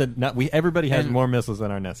us. Everybody has more missiles than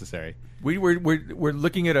are necessary. We're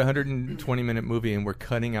looking at a 120-minute movie, and we're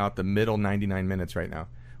cutting out the middle 99 minutes right now.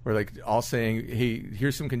 We're like all saying, hey,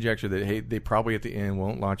 here's some conjecture that, hey, they probably at the end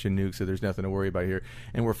won't launch a nuke, so there's nothing to worry about here.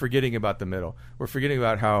 And we're forgetting about the middle. We're forgetting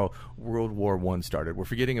about how World War I started. We're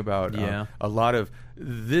forgetting about a lot of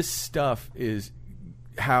this stuff is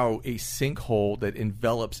how a sinkhole that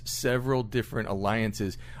envelops several different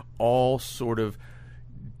alliances all sort of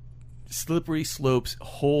slippery slopes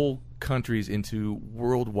whole countries into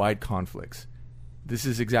worldwide conflicts. This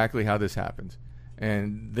is exactly how this happens.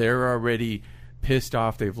 And they're already pissed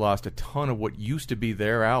off. They've lost a ton of what used to be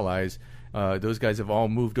their allies. Those guys have all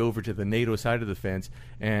moved over to the NATO side of the fence,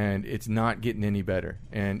 and it's not getting any better.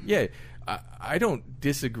 And yeah, I don't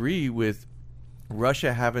disagree with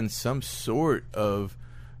Russia having some sort of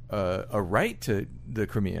a right to the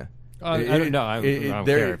Crimea. I don't know. I don't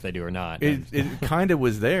care if they do or not. It kind of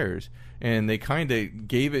was theirs, and they kind of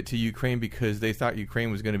gave it to Ukraine because they thought Ukraine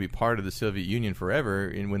was going to be part of the Soviet Union forever.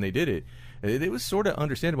 And when they did it, it was sort of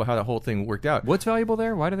understandable how that whole thing worked out. What's valuable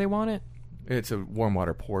there? Why do they want it? It's a warm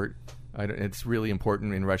water port. It's really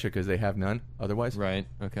important in Russia because they have none otherwise. Right.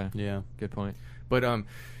 Okay. Yeah. Good point. But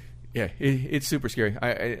yeah, it's super scary.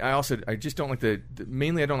 I just don't like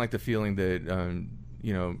mainly I don't like the feeling that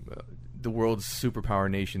the world's superpower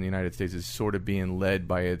nation, the United States, is sort of being led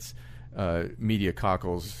by its media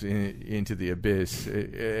cockles into the abyss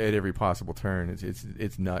at every possible turn.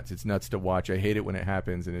 It's nuts. It's nuts to watch. I hate it when it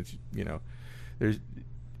happens, and it's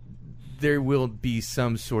there will be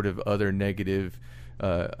some sort of other negative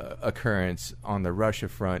occurrence on the Russia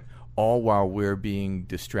front, all while we're being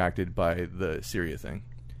distracted by the Syria thing.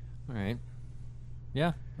 All right.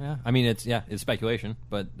 Yeah. I mean, it's speculation,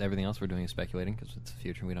 but everything else we're doing is speculating because it's the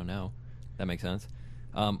future and we don't know. That makes sense.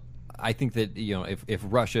 I think that if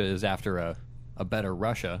Russia is after a better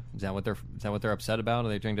Russia, is that what they're upset about? Are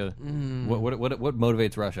they trying to what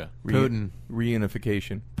motivates Russia? Putin.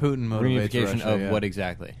 Reunification. Putin motivates Reunification Russia, of yeah. what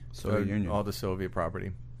exactly? Soviet Union. All the Soviet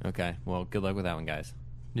property. Okay. Well, good luck with that one, guys.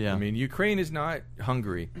 Yeah. I mean, Ukraine is not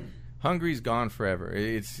Hungary. Hungary's gone forever.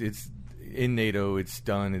 It's in NATO. It's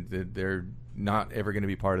done. They're not ever going to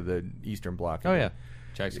be part of the Eastern Bloc. Oh yeah,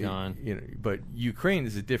 Czech's gone. But Ukraine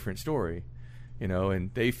is a different story. And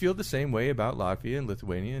they feel the same way about Latvia and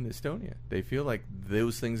Lithuania and Estonia. They feel like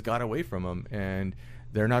those things got away from them, and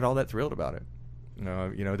they're not all that thrilled about it.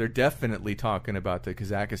 They're definitely talking about the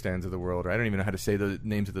Kazakhstans of the world. Or I don't even know how to say the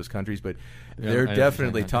names of those countries, but they're I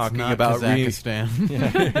definitely understand that. talking Not about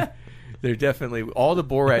Kazakhstan. they're definitely all the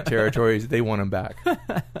Borat territories. They want them back,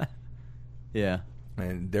 Yeah.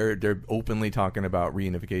 and they're openly talking about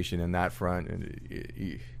reunification in that front, and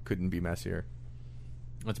it couldn't be messier.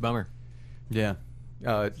 That's a bummer. Yeah.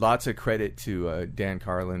 Lots of credit to Dan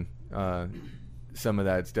Carlin. Some of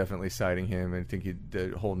that's definitely citing him, and I think the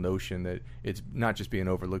whole notion that it's not just being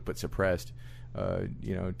overlooked but suppressed,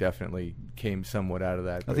 definitely came somewhat out of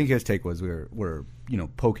that. I think his take was we're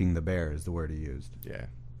poking the bear is the word he used.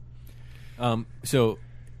 Yeah. So,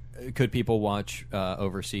 could people watch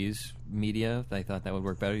overseas media? I thought that would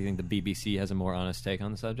work better. Do you think the BBC has a more honest take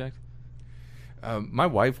on the subject? My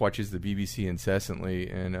wife watches the BBC incessantly,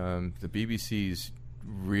 and the BBC's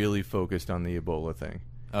really focused on the Ebola thing.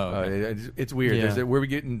 Oh, okay. It's weird. Yeah. We're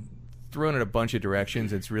getting thrown in a bunch of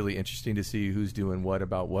directions. It's really interesting to see who's doing what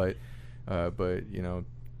about what. But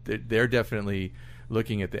they're definitely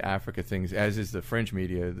looking at the Africa things, as is the French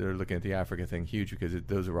media. They're looking at the Africa thing huge because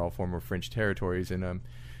those are all former French territories, and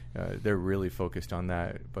they're really focused on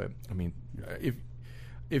that. But I mean,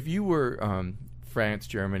 if you were France,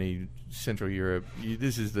 Germany, Central Europe,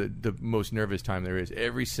 this is the most nervous time there is.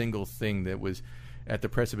 Every single thing that was at the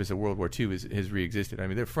precipice of World War II has re-existed. I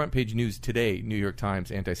mean, the front page news today, New York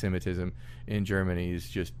Times, anti-Semitism in Germany is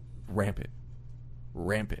just rampant.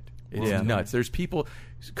 It's nuts. There's people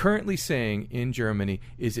currently saying in Germany,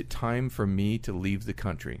 is it time for me to leave the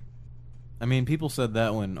country? I mean, people said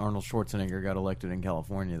that when Arnold Schwarzenegger got elected in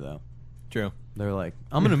California, though. True. They're like,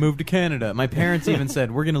 I'm going to move to Canada. My parents even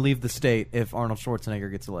said, we're going to leave the state if Arnold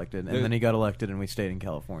Schwarzenegger gets elected. And then he got elected, and we stayed in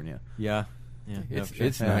California. Yeah.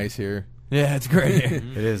 It's nice here. Yeah, it's great.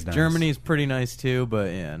 It is nice. Germany's pretty nice, too,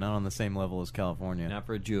 but yeah, not on the same level as California. Not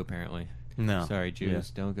for a Jew, apparently. No. Sorry,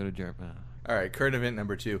 Jews. Yeah. Don't go to Germany. All right, current event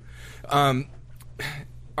number 2.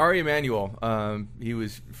 Ari Emanuel, he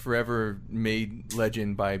was forever made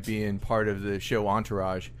legend by being part of the show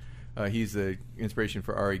Entourage. He's the inspiration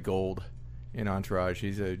for Ari Gold in Entourage.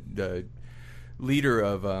 He's the leader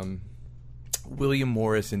of William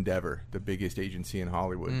Morris Endeavor, the biggest agency in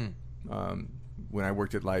Hollywood. When I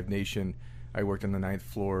worked at Live Nation, I worked on the 9th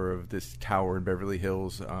floor of this tower in Beverly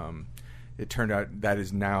Hills. It turned out that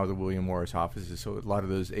is now the William Morris offices. So a lot of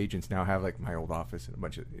those agents now have like my old office and a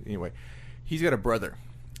bunch of... Anyway, he's got a brother,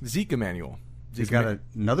 Zeke Emanuel. He's got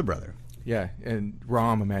another brother. Yeah, and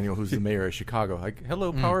Rahm Emanuel, who's the mayor of Chicago. Like,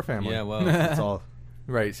 hello, Power Family. Yeah, well, It's all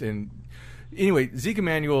Right, and anyway, Zeke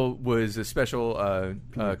Emanuel was a special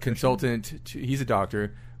consultant. He's a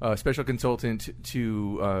doctor, special consultant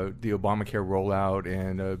to the Obamacare rollout,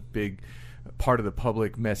 and a big part of the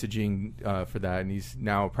public messaging for that. And he's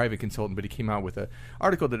now a private consultant. But he came out with an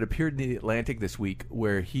article that appeared in the Atlantic this week,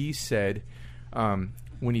 where he said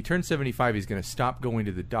when he turns 75, he's going to stop going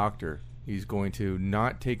to the doctor. He's going to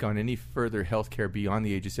not take on any further health care beyond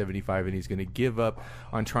the age of 75, and he's going to give up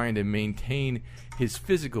on trying to maintain his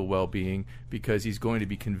physical well-being, because he's going to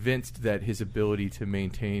be convinced that his ability to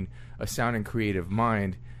maintain a sound and creative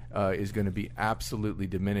mind is going to be absolutely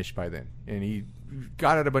diminished by then. And he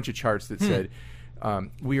got out a bunch of charts that said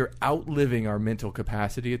we are outliving our mental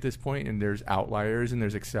capacity at this point, and there's outliers and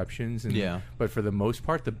there's exceptions. And, but for the most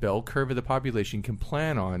part, the bell curve of the population can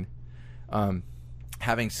plan on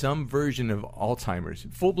having some version of Alzheimer's.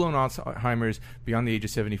 Full-blown Alzheimer's beyond the age of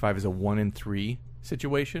 75 is a 1 in 3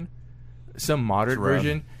 situation. Some moderate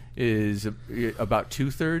version is about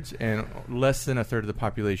 2/3, and less than 1/3 of the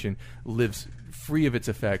population lives free of its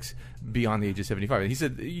effects beyond the age of 75. And he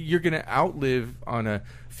said you're going to outlive, on a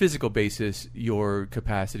physical basis, your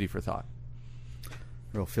capacity for thought.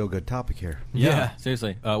 real feel-good topic here. Yeah,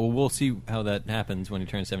 seriously. Well, we'll see how that happens when he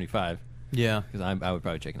turns 75. Yeah. Because I would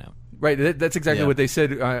probably chicken out. Right, that's exactly what they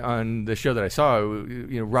said on the show that I saw.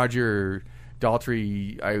 You know, Roger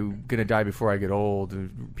Daltrey, I'm going to die before I get old.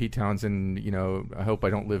 Pete Townsend, you know, I hope I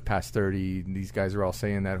don't live past 30. These guys are all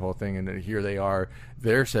saying that whole thing, and then here they are.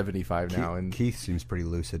 They're 75 now. And Keith seems pretty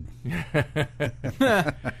lucid.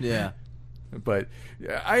 Yeah. But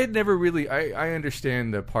I had never really... I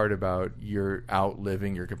understand the part about you're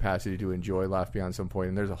outliving your capacity to enjoy life beyond some point,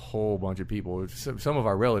 and there's a whole bunch of people, some of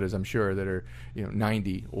our relatives, I'm sure, that are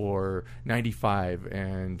 90 or 95,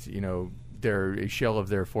 and they're a shell of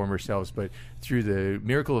their former selves, but through the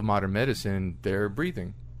miracle of modern medicine, they're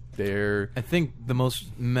breathing. I think the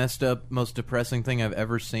most messed up, most depressing thing I've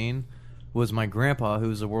ever seen was my grandpa, who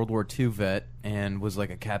was a World War II vet and was like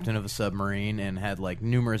a captain of a submarine and had like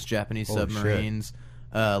numerous Japanese submarines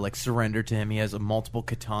like surrender to him. He has multiple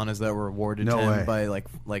katanas that were awarded to him by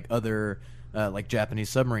like other like Japanese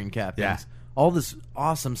submarine captains. Yeah. All this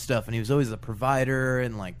awesome stuff, and he was always the provider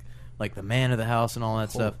and like the man of the house and all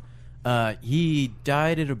that stuff. He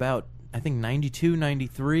died at about, I think, 92,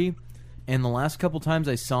 93, And the last couple times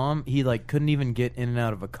I saw him, he like couldn't even get in and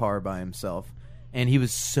out of a car by himself. And he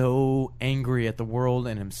was so angry at the world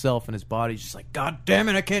and himself and his body. He's just like, God damn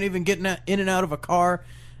it, I can't even get in and out of a car.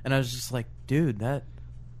 And I was just like, dude,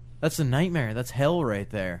 that's a nightmare. That's hell right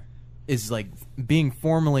there. Is like being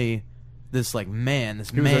formally this like man,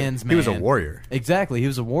 this man's man. He was a warrior. Exactly. He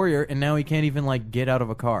was a warrior, and now he can't even like get out of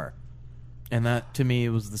a car. And that, to me,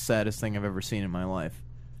 was the saddest thing I've ever seen in my life.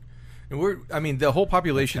 And the whole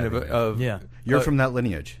population of Yeah. You're from that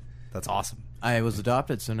lineage. That's awesome. I was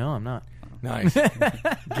adopted, so no, I'm not. Nice.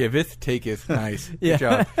 Giveth, taketh. Nice. Yeah.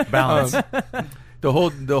 Good job. Balance. The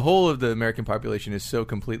whole of the American population is so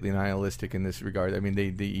completely nihilistic in this regard. I mean,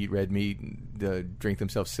 they eat red meat, and, drink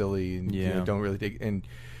themselves silly, and don't really take. And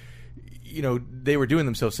they were doing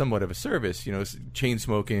themselves somewhat of a service. Chain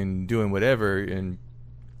smoking, doing whatever, and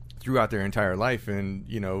throughout their entire life, and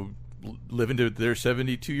living to they're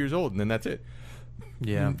 72 years old, and then that's it.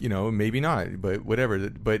 Yeah. Maybe not, but whatever.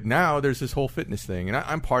 But now there's this whole fitness thing, and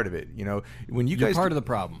I'm part of it. When you You're guys part of the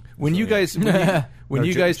problem. when you guys when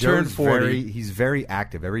you guys turn 40, he's very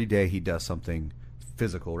active. Every day he does something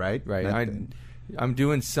physical, right? right? I'm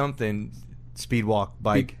doing something. Speed walk,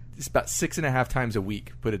 bike. It's about 6.5 times a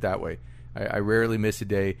week. Put it that way. I rarely miss a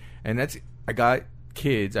day, and I got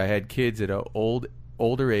kids. I had kids at a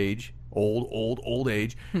older age, old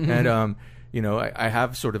age, and I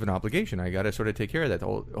have sort of an obligation. I got to sort of take care of that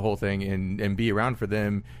whole thing and be around for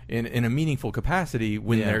them in a meaningful capacity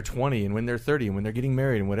when they're 20 and when they're 30 and when they're getting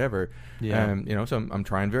married and whatever. Yeah. So I'm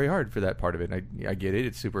trying very hard for that part of it. And I get it.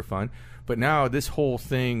 It's super fun. But now this whole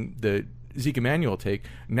thing, the Zeke Emanuel take,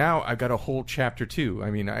 now I've got a whole chapter 2.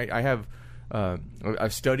 I mean, I have...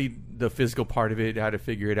 I've studied the physical part of it, how to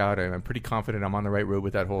figure it out. I'm pretty confident I'm on the right road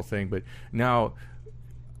with that whole thing. But now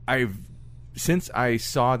since I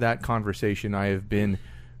saw that conversation, I have been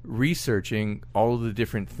researching all of the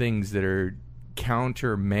different things that are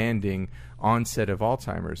countermanding onset of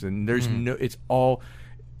Alzheimer's. And there's it's all,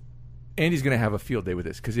 Andy's going to have a field day with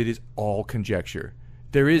this because it is all conjecture.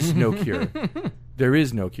 There is no cure. There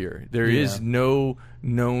is no cure. There is no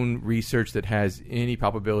known research that has any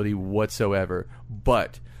palpability whatsoever.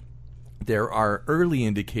 But there are early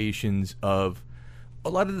indications of a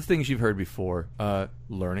lot of the things you've heard before.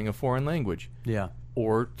 Learning a foreign language. Yeah.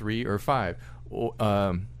 Or 3 or 5.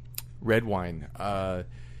 Red wine.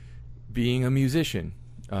 Being a musician.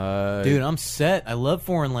 Dude, I'm set. I love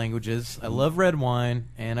foreign languages. I love red wine,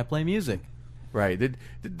 and I play music. Right.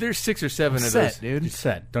 There's 6 or 7 of Set, those. dude. He's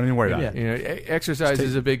set. Don't even worry about it. Exercise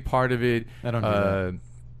is a big part of it. I don't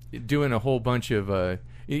do doing a whole bunch of...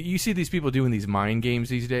 you see these people doing these mind games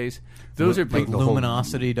these days. Those are Like big...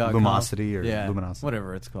 Luminosity.com. Lumosity or yeah, Luminosity.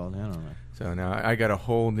 whatever it's called. I don't know. So now I got a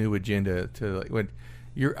whole new agenda to... like when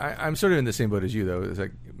I'm sort of in the same boat as you, though. It's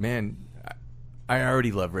like, man, I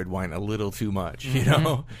already love red wine a little too much, you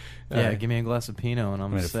know? Yeah, give me a glass of Pinot and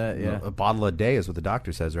I'm set, yeah. A bottle a day is what the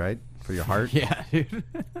doctor says, right? For your heart? Yeah, dude.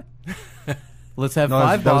 Let's have No,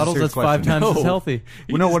 5 that was a bottles. serious That's 5 question. times No. as healthy.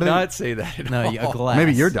 He Well, no, does what do they- not say that at No, all. a glass.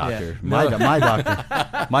 Maybe your Yeah. doctor. My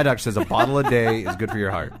doctor. My doctor says a bottle a day is good for your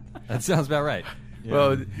heart. That sounds about right.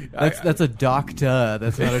 Well, That's a doctor.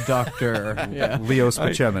 That's not a doctor. Yeah. Leo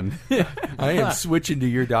Spaceman. I am switching to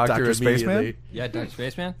your doctor Dr. Spaceman? immediately. Yeah, Dr.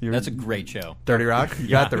 Spaceman? That's a great show. 30 Rock? You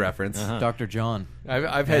got the reference. Dr. John.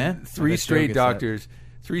 I've Yeah? had I 3 bet straight Joe gets that. doctors.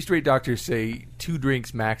 3 straight doctors say 2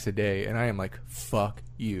 drinks max a day, and I am like, fuck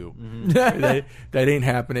you. that ain't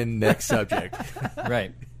happening. Next subject.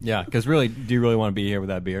 Right. Yeah, because really, do you really want to be here with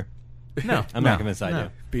that beer? No. I'm not convinced I do.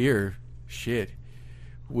 Beer, shit,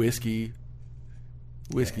 whiskey.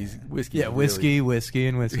 Whiskey's Yeah, whiskey,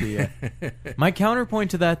 and whiskey, yeah. My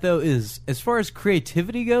counterpoint to that, though, is as far as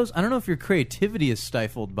creativity goes, I don't know if your creativity is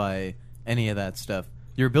stifled by any of that stuff.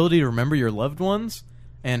 Your ability to remember your loved ones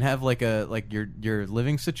and have your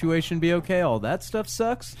living situation be okay, all that stuff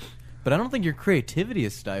sucks. But I don't think your creativity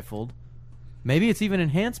is stifled. Maybe it's even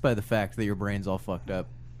enhanced by the fact that your brain's all fucked up.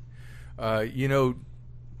 really.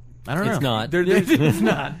 I don't know. It's not. It's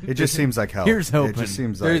not. It just seems like hell. Here's hoping. It just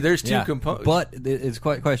seems like There's 2 Yeah. components. But it's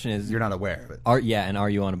question is, you're not aware of it. are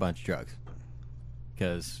you on a bunch of drugs?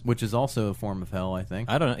 Because Which is also a form of hell, I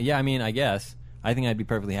think. I don't know. Yeah, I mean, I guess I think I'd be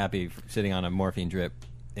perfectly happy sitting on a morphine drip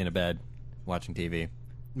in a bed watching TV.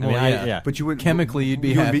 Well, yeah. But you wouldn't Chemically, you'd be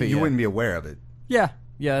you wouldn't happy, You yeah. wouldn't be aware of it. yeah,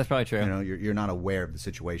 that's probably true. You know, you're not aware of the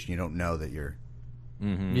situation. You don't know that you're.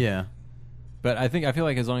 Yeah. But I feel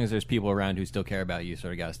like as long as there's people around who still care about you,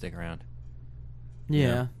 sort of got to stick around.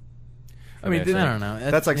 Yeah. I mean, I don't know.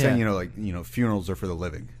 That's like saying, yeah. funerals are for the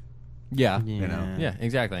living. Yeah, You know. yeah,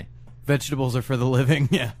 exactly. Vegetables are for the living.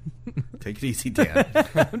 Yeah. Take it easy, Dan.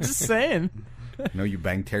 I'm just saying. I know you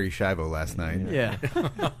banged Terry Schiavo last night. Yeah.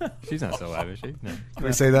 She's not so loud, is she? No. Can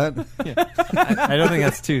I say that? I don't think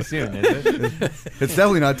that's too soon, is it? It's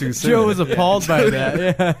definitely not too soon. Joe was appalled by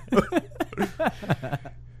that. Yeah.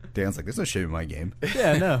 Dan's like, there's no shame in my game.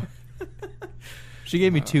 Yeah, no. She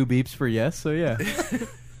gave me 2 beeps for yes, so yeah.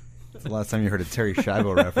 It's the last time you heard a Terry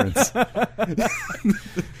Schiavo reference.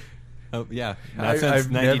 Oh, yeah.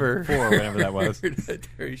 I've never or whatever that was. heard a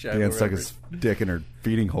Terry Schiavo Dan stuck reference. his dick in her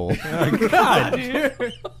feeding hole. God,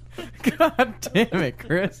 dude. God damn it,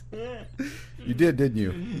 Chris. You did, didn't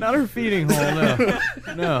you? Not her feeding hole,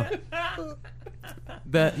 no.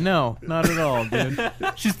 No, not at all, dude.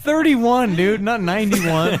 She's 31, dude, not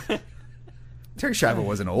 91. Terry Schiavo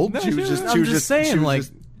wasn't old. I'm just saying,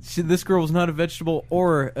 this girl was not a vegetable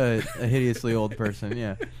or a hideously old person.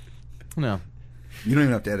 Yeah. No. You don't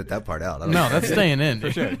even have to edit that part out. I don't No, know. that's staying in.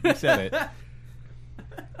 For sure. You said it.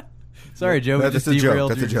 Sorry, Joe. We That's just a joke.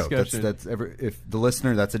 derailed That's a your joke. discussion. If the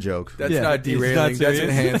listener, that's a joke. That's Yeah, not it's not derailing. That's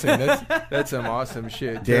serious. enhancing. That's some awesome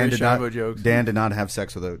shit. Terry Schiavo jokes. Dan did not have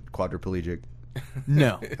sex with a quadriplegic.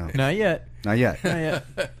 No, not yet. Not yet. Not yet.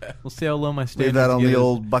 We'll see how low my Leave standards that on get the us.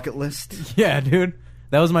 old bucket list. Yeah, dude.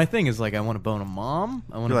 That was my thing. Is like I want to bone a mom,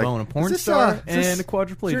 I want to You're like, bone a porn is this, star, is this- and a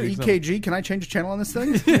quadriplegic. Is there EKG? Can I change the channel on this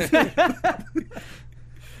thing?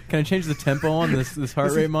 Can I change the tempo on this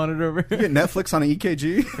heart rate monitor over You here? get Netflix on an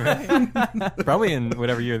EKG? Probably in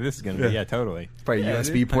whatever year this is going to be. Yeah, totally. Probably a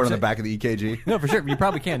USB port on the back of the EKG. No, for sure. You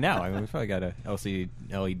probably can now. I mean, we've probably got a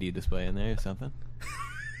LED display in there or something.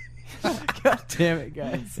 God damn it,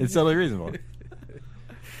 guys. It's totally reasonable.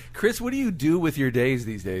 Chris, what do you do with your days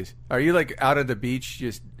these days? Are you like out at the beach,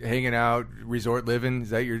 just hanging out, resort living? Is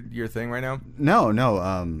that your thing right now? No.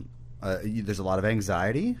 There's a lot of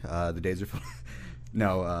anxiety. The days are full.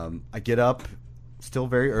 No, I get up still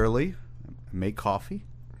very early, make coffee,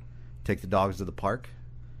 take the dogs to the park.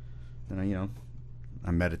 Then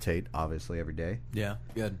I meditate obviously every day, Yeah,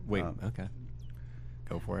 good. Wait, okay.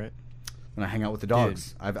 Go for it. and I hang out with the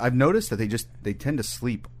dogs. I've noticed that they tend to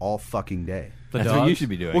sleep all fucking day. That's what you should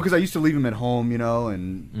be doing. Well, because I used to leave them at home,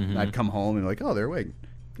 and Mhm. I'd come home and like, oh, they're awake.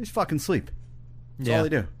 They just fucking sleep. That's Yeah. all they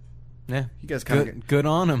do. Yeah, You guys kind of good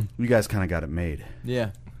on him. got it made.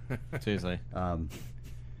 Yeah. Seriously.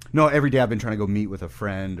 No, every day I've been trying to go meet with a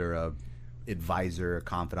friend or a advisor, a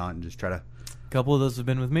confidant, and just try to. A couple of those have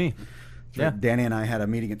been with me. Yeah. Danny and I had a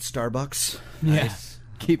meeting at Starbucks. Yes.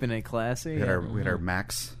 Keeping it classy. We had Yeah, our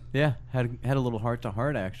Max. had a little heart to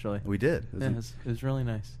heart actually. We did. Yeah, it was really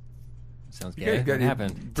nice. Sounds You gay. gotta- What gotta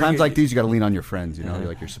happened? bring Times it- like these, you got to lean on your friends. Uh-huh. You're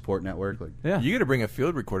like your support network. Like Yeah. You got to bring a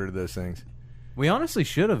field recorder to those things. We honestly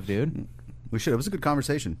should have, dude. we should. It was a good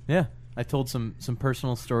conversation. Yeah. I told some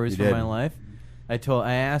personal stories You from did. my life. I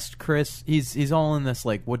asked Chris. He's all in this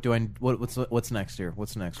like, what's next here?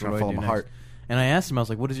 What's next? Trying What to do I follow do my next? heart. And I asked him. I was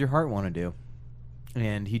like, what does your heart want to do?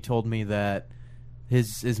 And he told me that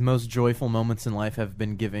his most joyful moments in life have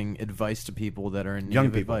been giving advice to people that are in need Young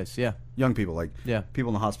of people. advice. Yeah. Young people, like Yeah. people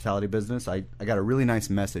in the hospitality business. I got a really nice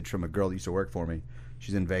message from a girl that used to work for me.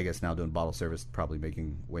 She's in Vegas now doing bottle service, probably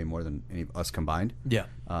making way more than any of us combined. Yeah.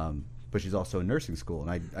 But she's also in nursing school,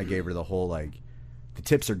 and I gave her the whole like, the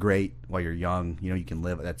tips are great while you're young. You can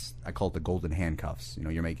live. I call it the golden handcuffs.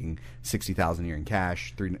 You're making $60,000 a year in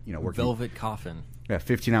cash. Working Velvet coffin.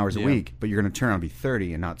 15 hours a Yeah. week, but you're going to turn out and be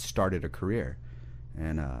 30 and not started a career.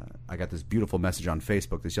 And I got this beautiful message on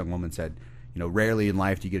Facebook. This young woman said, rarely in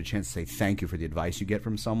life do you get a chance to say thank you for the advice you get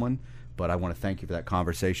from someone, but I want to thank you for that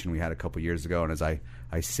conversation we had a couple years ago. And as I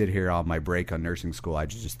sit here on my break on nursing school, I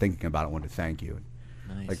just thinking about it, wanted to thank you.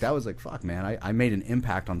 Nice. Like that was like, fuck, man, I made an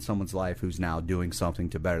impact on someone's life who's now doing something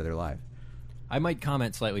to better their life. I might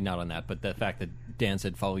comment slightly not on that, but the fact that Dan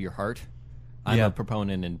said follow your heart, I'm Yeah. a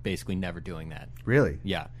proponent in basically never doing that. Really?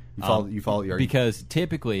 Yeah. You follow your because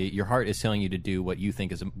typically your heart is telling you to do what you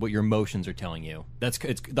think is what your emotions are telling you. It's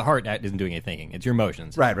the heart isn't doing any thinking. It's your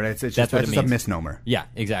emotions. right. It's just, That's what that's it just a means. misnomer. Yeah,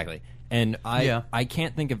 exactly. And Yeah. I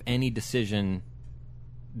can't think of any decision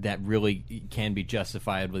that really can be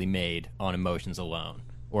justifiably made on emotions alone,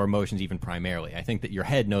 or emotions even primarily. I think that your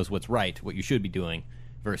head knows what's right, what you should be doing,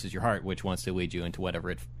 versus your heart, which wants to lead you into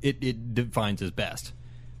whatever it defines as best,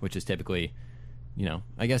 which is typically,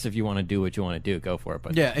 I guess if you want to do what you want to do, go for it.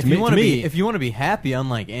 But Yeah. If to you me- want to to me, be if you want to be happy,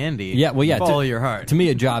 unlike Andy. yeah, well, yeah, Follow your heart. To me,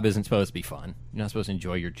 a job isn't supposed to be fun. You're not supposed to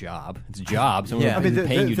enjoy your job. It's a job. Someone Yeah. I mean,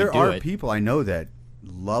 paying you there to do are it. people I know that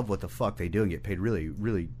love what the fuck they do and get paid really,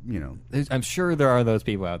 really, I'm sure there are those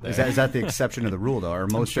people out there. Is that the exception to the rule though? Or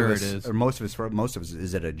most sure of us, it is. Or most of us,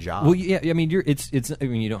 is it a job? Well, yeah, I mean, you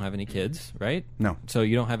don't have any kids, right? No. So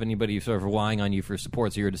you don't have anybody sort of relying on you for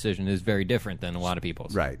support. So your decision is very different than a lot of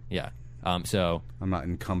people's. Right. Yeah. So I'm not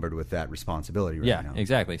encumbered with that responsibility right yeah, now.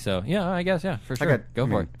 exactly. So yeah, I guess for I sure. got Go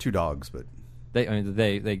for it. 2 dogs, but They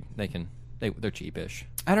can they're cheapish.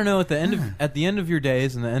 I don't know. At the end of your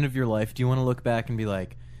days and the end of your life, do you want to look back and be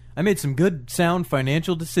like, I made some good, sound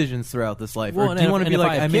financial decisions throughout this life? Or do you want to be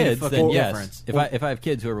like, I made a fucking difference? If I have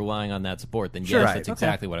kids who are relying on that support, then Sure, yes, right. that's Okay.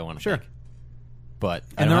 exactly what I want to Sure. think. But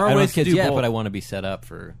And I there don't, are I don't ways have to kids do yet, both. but I want to be set up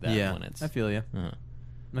for that Yeah, when it's. I feel you. Uh-huh.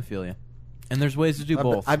 I feel you. And there's ways to do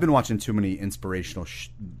both. I've been watching too many inspirational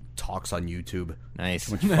talks on YouTube. Nice.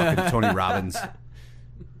 Too much fucking Tony Robbins.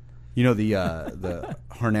 You know the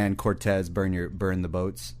Hernan Cortez burn the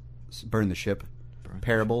boats, burn the ship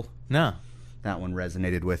parable? No. That one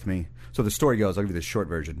resonated with me. So the story goes, I'll give you the short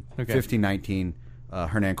version. Okay. 1519,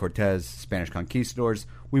 Hernan Cortez, Spanish conquistadors.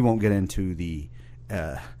 We won't get into the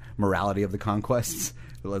morality of the conquests.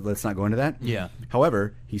 Let's not go into that. Yeah.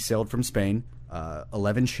 However, he sailed from Spain,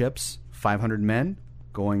 11 ships, 500 men,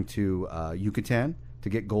 going to Yucatan to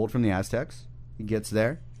get gold from the Aztecs. He gets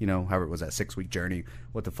there, however it was that 6-week journey,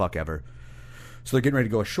 what the fuck ever. So they're getting ready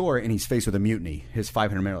to go ashore, and he's faced with a mutiny. His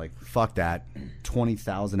 500 men are like, fuck that.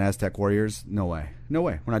 20,000 Aztec warriors? No way. No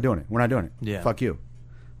way. We're not doing it. We're not doing it. Yeah. Fuck you.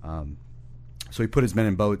 So he put his men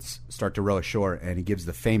in boats, start to row ashore, and he gives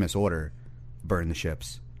the famous order, burn the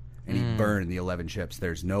ships. And he burned the 11 ships.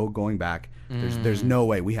 There's no going back. There's no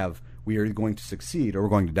way. We are going to succeed or we're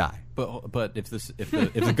going to die. But if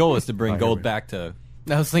the goal is to bring gold back to.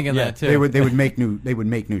 I was thinking that too. They would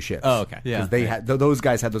make new ships. Oh, okay. Yeah. Because they had those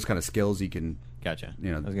guys had those kind of skills. You can Gotcha.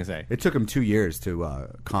 I was gonna say it took them 2 years to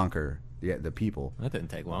conquer the people. that didn't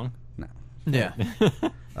take long. No, Yeah.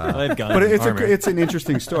 They've gone. but it's armor. it's an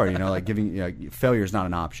interesting story. Like giving failure is not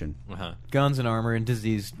an option. Uh-huh. Guns and armor and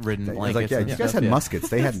disease-ridden It's blankets. like and you guys stuff, had yeah.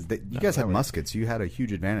 muskets. You guys had muskets. You had a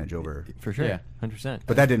huge advantage over. For sure. Yeah. 100%.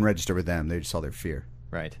 But that didn't register with them. They just saw their fear.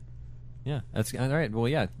 Right. Yeah. That's all right. Well,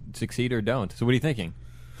 yeah. Succeed or don't. So, what are you thinking?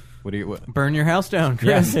 What are you? Burn your house down,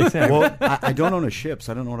 Chris. Yeah, exactly. Well, I don't own a ship,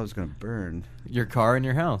 so I don't know what I was going to burn. Your car and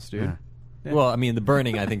your house, dude. Yeah. Well, I mean, the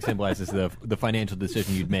burning, I think, symbolizes the financial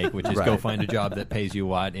decision you'd make, which is go Right. find a job that pays you a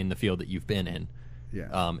lot in the field that you've been in.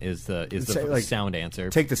 Yeah. Is the Say, like, sound answer.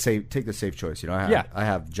 Take the safe choice. I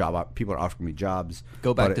have job. People are offering me jobs.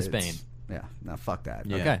 Go back but to it's- Spain. Yeah. No, fuck that.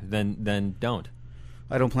 Yeah. Okay, then don't.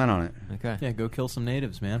 I don't plan on it. Okay. Yeah, go kill some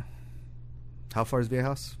natives, man. How far is Via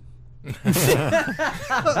House?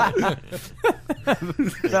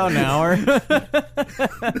 About an hour.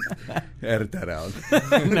 Edit that out.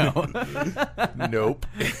 No. Nope.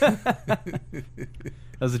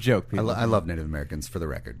 That was a joke, I, people. I love Native Americans, for the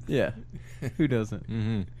record. Yeah. Who doesn't?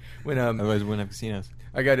 Mm-hmm. When Otherwise, we wouldn't have casinos.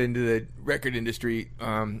 I got into the record industry.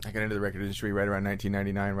 I got into the record industry right around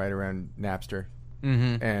 1999, right around Napster,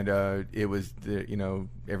 Mm-hmm. and it was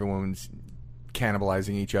everyone's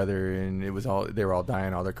cannibalizing each other, and they were all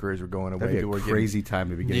dying. All their careers were going away. That'd be People a were crazy time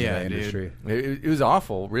to be getting Yeah, into that dude. industry. It was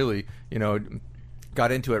awful, really.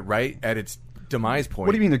 Got into it right at its demise point.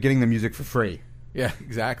 What do you mean they're getting the music for free? Yeah,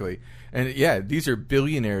 exactly. And yeah, these are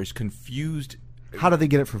billionaires confused. How do they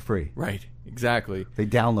get it for free? Right, exactly. They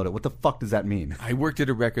download it. What the fuck does that mean? I worked at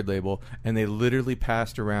a record label, and they literally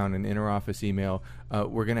passed around an inter-office email.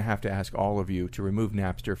 We're going to have to ask all of you to remove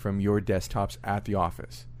Napster from your desktops at the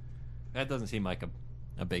office. That doesn't seem like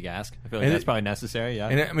a big ask. I feel like And that's it- probably necessary. Yeah.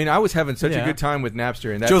 And I mean, I was having such Yeah. a good time with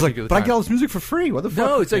Napster, and that Joe's like, particular but I time. get all this music for free. What the fuck?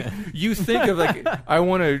 No, it's like you think of like I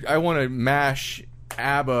want to mash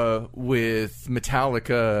ABBA with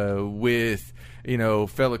Metallica with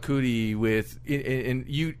Fela Kuti with and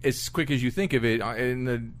you as quick as you think of it in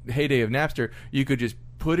the heyday of Napster, you could just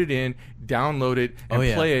put it in, download it, and Oh,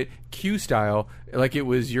 yeah. play it Q style like it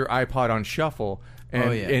was your iPod on shuffle. And,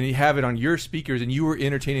 Oh, yeah. and you have it on your speakers, and you were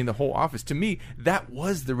entertaining the whole office. To me, that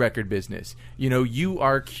was the record business. You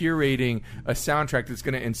are curating a soundtrack that's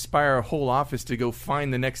going to inspire a whole office to go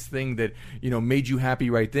find the next thing that made you happy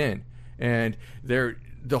right then. And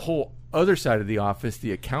the whole other side of the office,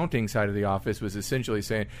 the accounting side of the office, was essentially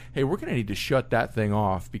saying, "Hey, we're going to need to shut that thing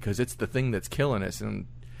off because it's the thing that's killing us." And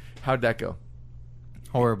how'd that go?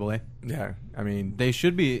 Horribly. Yeah, I mean, They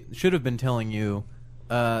should have been telling you,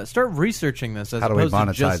 start researching this as How do we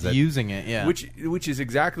opposed to monetize just it? using it. Yeah. which is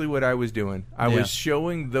exactly what I was doing. I Yeah. was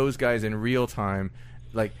showing those guys in real time,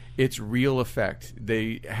 like its real effect.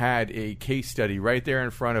 They had a case study right there in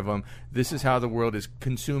front of them. This is how the world is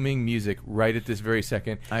consuming music right at this very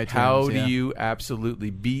second. iTunes, How do yeah. you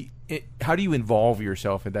how do you involve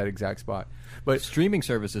yourself at that exact spot? But Streaming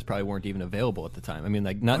services probably weren't even available at the time. I mean,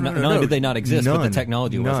 like not No, only did they not exist, but the None.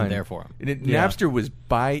 technology None. wasn't there for them. Yeah. Napster was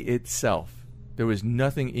by itself. There was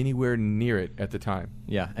nothing anywhere near it at the time.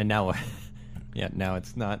 Yeah, and now, now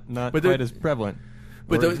it's not But quite as prevalent.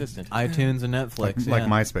 But or those- existent. iTunes and Netflix, like yeah.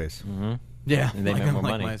 MySpace. Yeah, And they like, make more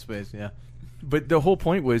like money. MySpace, yeah. But the whole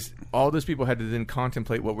point was all those people had to then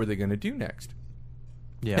contemplate what were they going to do next.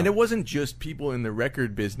 Yeah. And it wasn't just people in the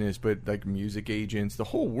record business, but like music agents, the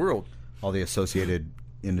whole world. All the associated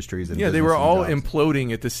industries. And Yeah, they were business all and jobs.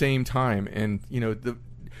 imploding at the same time, and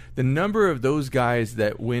the number of those guys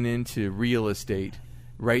that went into real estate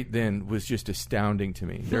right then was just astounding to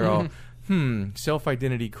me. They're all,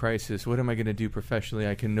 self-identity crisis. What am I going to do professionally?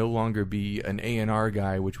 I can no longer be an A&R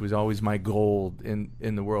guy, which was always my goal in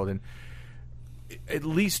the world. And at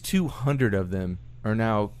least 200 of them are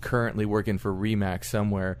now currently working for Remax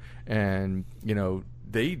somewhere, and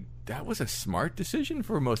that was a smart decision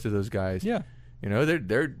for most of those guys. Yeah.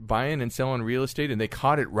 They're buying and selling real estate, and they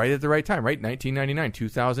caught it right at the right time, right? 1999,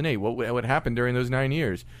 2008. What happened during those 9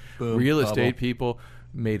 years? Boom, Real bubble. estate people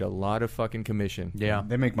made a lot of fucking commission. Yeah.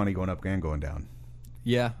 They make money going up and going down.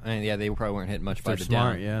 Yeah, and they probably weren't hit much by They're the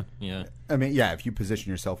smart, down. yeah. Yeah. I mean, yeah, if you position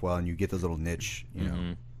yourself well and you get those little niche,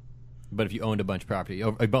 But if you owned a bunch of property,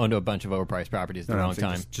 owned a bunch of overpriced properties at the wrong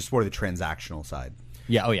time. just for the transactional side.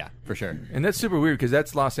 Yeah, oh yeah, for sure. And that's super weird because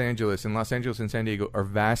that's Los Angeles, and Los Angeles and San Diego are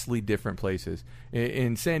vastly different places.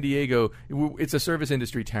 In San Diego, it's a service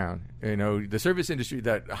industry town. The service industry,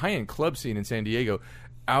 that high-end club scene in San Diego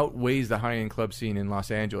outweighs the high-end club scene in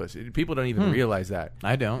Los Angeles. People don't even realize that.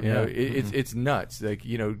 I don't, You know, yeah. it's nuts. Like,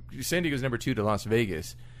 San Diego's number 2 to Las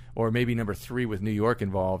Vegas, or maybe number 3 with New York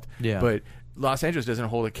involved. Yeah. But Los Angeles doesn't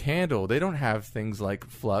hold a candle. They don't have things like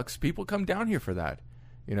Flux. People come down here for that.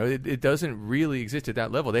 It doesn't really exist at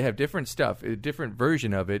that level. They have different stuff, a different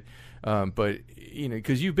version of it. But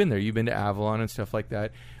because you've been there, you've been to Avalon and stuff like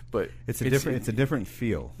that. But It's a different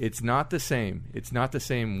feel. It's not the same. It's not the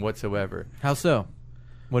same whatsoever. How so?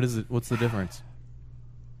 What is it? What's the difference?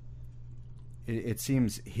 It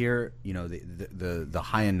seems here, the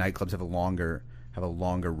high end nightclubs have a longer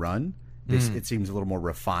run. It seems a little more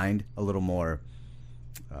refined, a little more.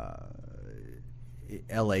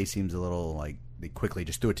 L.A. seems a little like they quickly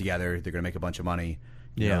just do it together. They're going to make a bunch of money.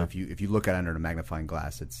 You know, if you look at it under a magnifying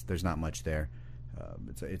glass, there's not much there.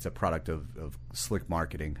 It's a product of slick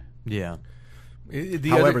marketing. Yeah.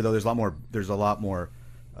 However, though, there's a lot more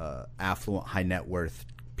affluent, high net worth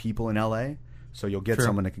people in LA. So you'll get True.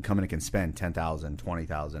 someone that can come in and can spend $10,000,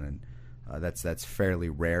 $20,000, and that's fairly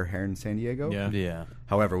rare here in San Diego. Yeah.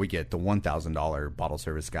 However, we get the $1,000 bottle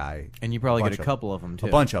service guy, And you probably bunch get a couple of them, too. a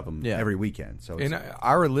bunch of them Yeah. every weekend. So And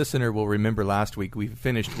our listener will remember last week we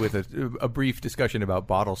finished with a brief discussion about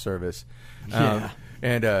bottle service.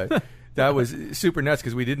 And that was super nuts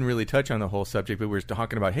because we didn't really touch on the whole subject, but we were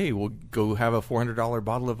talking about, hey, we'll go have a $400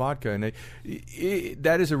 bottle of vodka. And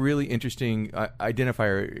that is a really interesting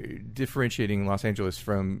identifier differentiating Los Angeles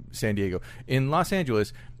from San Diego. In Los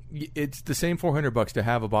Angeles, it's the same $400 to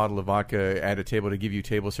have a bottle of vodka at a table to give you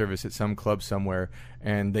table service at some club somewhere,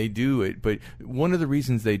 and they do it. But one of the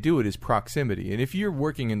reasons they do it is proximity. And if you're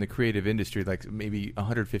working in the creative industry, like maybe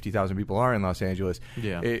 150,000 people are in Los Angeles,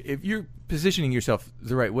 if you're positioning yourself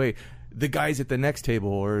the right way, the guys at the next table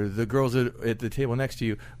or the girls at the table next to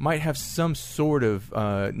you might have some sort of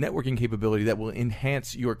networking capability that will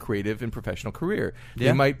enhance your creative and professional career. Yeah.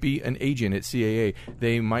 They might be an agent at CAA.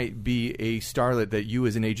 They might be a starlet that you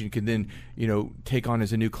as an agent can then, take on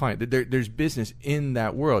as a new client. There's business in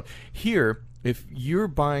that world. Here, if you're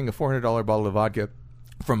buying a $400 bottle of vodka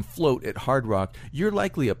from Float at Hard Rock, you're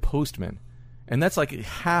likely a postman. And that's like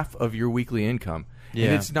half of your weekly income. Yeah.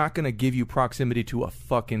 And it's not going to give you proximity to a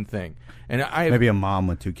fucking thing. And I have maybe a mom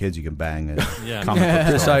with 2 kids you can bang. At Yeah. comic book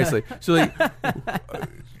store. precisely. So like,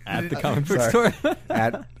 At the comic book Sorry. store.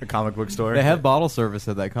 At a comic book store. They have bottle service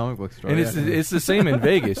at that comic book store. and yeah. it's the same in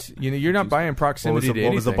Vegas. You're not buying what was, proximity the, to what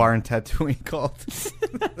anything. was the bar in Tatooine called?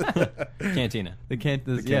 Cantina. the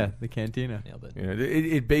cantina. Nailed it.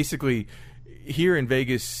 It basically here in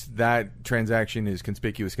Vegas that transaction is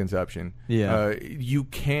conspicuous consumption. Yeah. You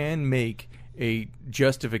can make a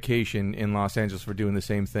justification in Los Angeles for doing the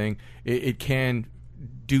same thing. It can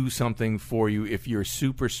do something for you if you're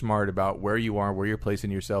super smart about where you are, where you're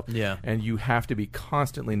placing yourself. Yeah. And you have to be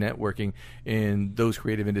constantly networking in those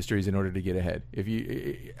creative industries in order to get ahead. If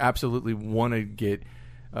you absolutely want to get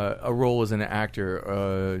a role as an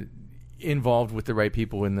actor, involved with the right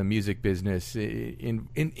people in the music business, in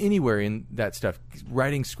anywhere in that stuff,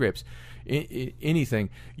 writing scripts, anything,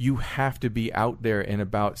 you have to be out there and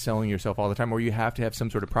about selling yourself all the time, or you have to have some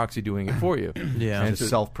sort of proxy doing it for you. Yeah. And Just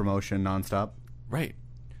self-promotion nonstop. right,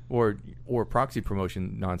 or proxy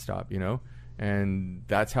promotion nonstop, and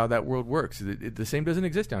that's how that world works. The same doesn't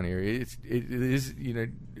exist down here. It is,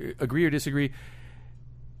 agree or disagree.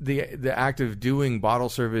 The act of doing bottle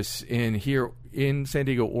service in San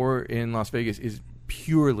Diego or in Las Vegas is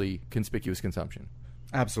purely conspicuous consumption.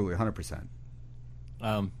 Absolutely, 100%.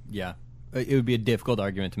 Yeah, it would be a difficult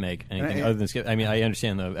argument to make anything And other than skip. I mean, I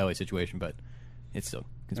understand the LA situation, but it's still.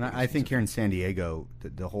 And I think here in San Diego,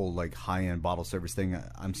 the whole like high-end bottle service thing,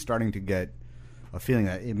 I'm starting to get a feeling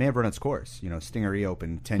that it may have run its course. You know, Stingery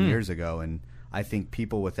opened 10 years ago, and I think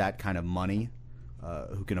people with that kind of money,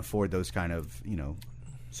 who can afford those kind of, you know,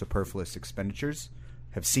 superfluous expenditures,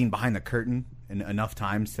 have seen behind the curtain enough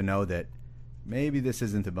times to know that maybe this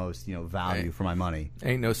isn't the most, you know, value Right. for my money.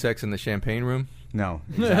 Ain't no sex in the champagne room. No,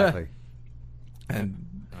 exactly. And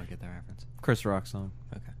I don't get that reference. Chris Rock song.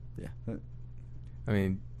 Okay. I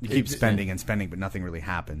mean, You keep spending and spending, but nothing really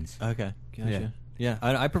happens. Okay. Gotcha. Yeah,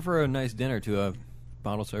 I prefer a nice dinner to a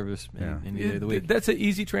bottle service any day of the week. That's an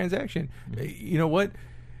easy transaction. You know what?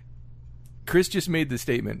 Chris just made the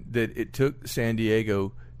statement that it took San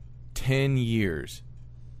Diego 10 years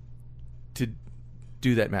to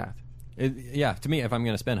do that math. Yeah, to me, if I'm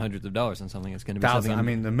going to spend hundreds of dollars on something, it's going to be Thousand. something. I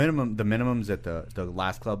mean, the minimums at the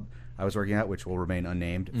last club I was working at, which will remain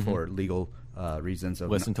unnamed for legal reasons of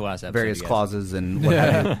Listen to last episode, various you guys. clauses and what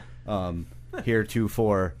have you.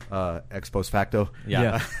 Heretofore ex post facto.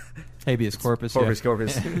 Yeah. Habeas corpus. Corpus,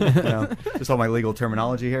 corpus. You know, just all my legal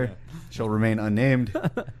terminology here shall remain unnamed,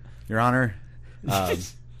 Your Honor.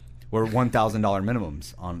 We're $1,000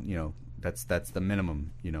 minimums on. You know, that's the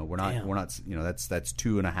minimum. You know, we're not. You know, that's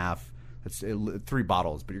 2.5. That's 3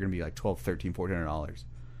 bottles, but you're gonna be like $1,200, $1,300, $1,400.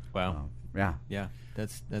 Wow. Yeah. Yeah,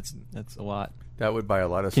 that's a lot That would buy a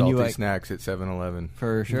lot of Can you, salty like- snacks at 7-Eleven.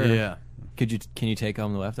 for sure. Yeah. Can you take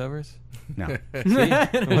home the leftovers? No.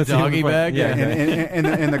 A doggy bag. Yeah.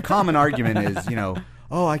 And the common argument is, you know,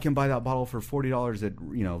 oh, I can buy that bottle for $40 at,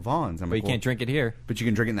 you know, Vaughn's. I'm But like, you can't drink it here. But you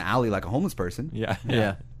can drink it in the alley like a homeless person. Yeah.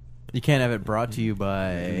 Yeah. You can't have it brought to you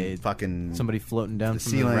by Fucking somebody floating down the from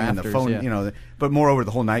ceiling the and rafters. the phone, yeah. you know. But moreover,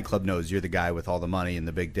 the whole nightclub knows you're the guy with all the money and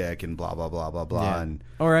the big dick and blah blah blah blah blah. Yeah. And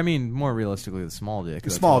Or I mean, more realistically, the small dick. the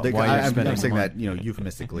That's small dick. why you're I'm spending saying the money. that, you know,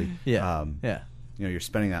 euphemistically. Yeah. Yeah. You know, you're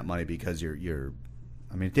spending that money because you're.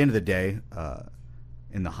 I mean, at the end of the day,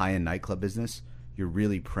 in the high end nightclub business, you're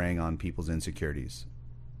really preying on people's insecurities.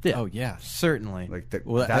 Yeah. Oh yeah. Certainly. Like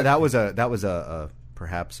Well, that was a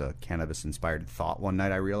perhaps a cannabis inspired thought one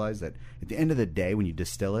night. I realized that at the end of the day, when you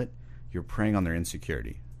distill it, you're preying on their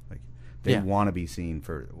insecurity. Like they Yeah. want to be seen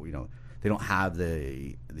for, you know, they don't have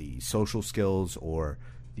the social skills or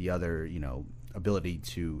the other, you know, ability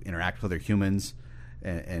to interact with other humans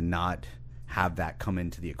and not have that come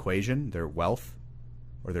into the equation, their wealth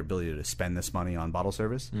or their ability to spend this money on bottle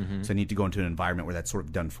service. So they need to go into an environment where that's sort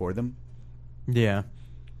of done for them. Yeah.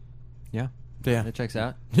 Yeah. Yeah. That checks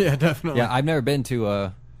out. Yeah. Definitely. Yeah, I've never been to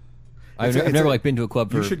a. I've It's never a- like been to a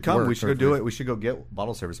club for. You should come. work We should or go do for- it. We should go get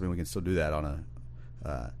bottle service. I mean, we can still do that on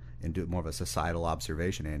a and do more of a societal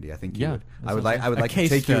observation, Andy. I think you Yeah, would. that I would sounds like. nice. I would A like to case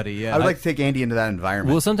take study, you. yeah. I would like to take Andy into that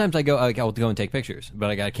environment. Well, sometimes I will go and take pictures,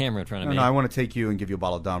 but I got a camera in front of me. no, I want to take you and give you a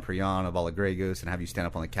bottle of Dom Perignon, a bottle of Grey Goose, and have you stand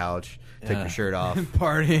up on the couch, take your shirt off,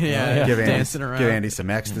 Party. Yeah. give Dancing Andy, around. give Andy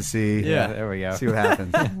some ecstasy. Yeah. there we go. See what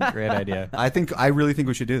happens. Great idea. I really think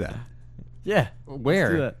we should do that. Yeah. Where?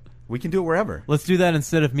 Let's do that. We can do it wherever. Let's do that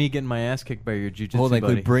instead of me getting my ass kicked by your jujitsu Hold on,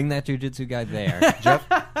 buddy. could bring that jujitsu guy there. Jeff,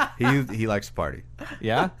 he likes to party.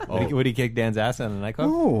 Yeah? Oh. Would he kick Dan's ass in a nightclub?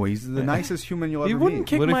 Oh, he's the nicest human you'll ever He meet. wouldn't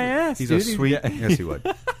kick What if- my ass. He's dude. a sweet. Yes, he would.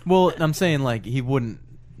 Well, I'm saying like he wouldn't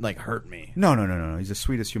like hurt me. No. He's the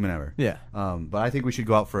sweetest human ever. Yeah. But I think we should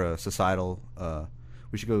go out for a societal.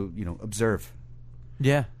 We should go, you know, observe.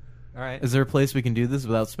 Yeah. All right. Is there a place we can do this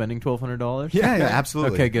without spending $1,200? Yeah,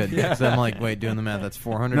 absolutely. Okay, good. Because I'm like, wait, doing the math, that's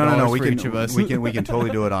 $400 No. for We can. each of us. We can totally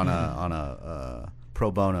do it on a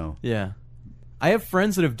pro bono. Yeah. I have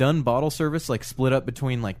friends that have done bottle service, like split up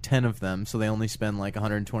between like 10 of them, so they only spend like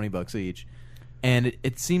 $120 each. And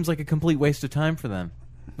it seems like a complete waste of time for them.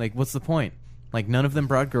 Like, what's the point? Like, none of them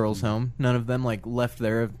brought girls home. None of them like left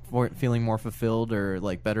there feeling more fulfilled or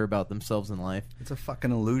like better about themselves in life. It's a fucking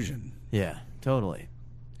illusion. Yeah, totally.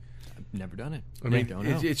 Never done it. I mean, don't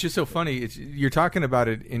know. it's just so funny. You're talking about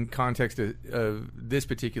it in context of this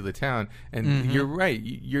particular town, and you're right.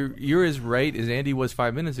 You're as right as Andy was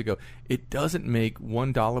 5 minutes ago. It doesn't make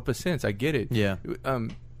 $1 per cent. I get it. Yeah.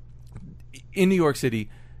 In New York City,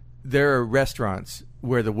 there are restaurants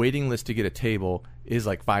where the waiting list to get a table is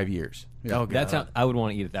like 5 years. Oh, That's how I would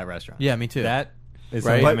want to eat at that restaurant. Yeah, me too. That is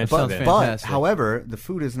Right. something I'm But, interested in. fantastic. however, the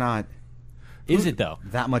food is not Is it though?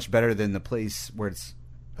 that much better than the place where it's.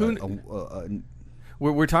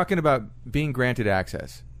 We're talking about being granted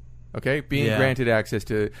access, okay? Being Yeah. granted access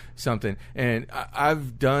to something. And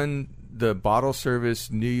I've done the bottle service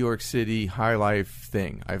New York City high life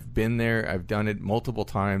thing. I've been there. I've done it multiple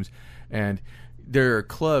times. And there are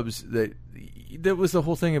clubs that that was the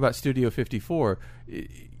whole thing about Studio 54.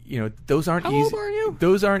 Those aren't How easy. old are you?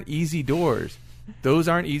 Those aren't easy doors. Those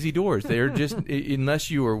aren't easy doors. They're just unless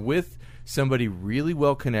you are with somebody really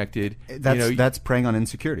well connected. That's preying on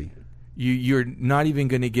insecurity. You're not even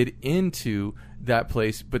going to get into that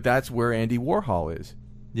place. But that's where Andy Warhol is.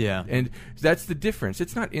 Yeah. And that's the difference.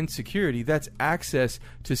 It's not insecurity. That's access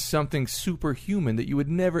to something superhuman that you would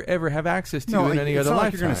never, ever have access to in any it's other not like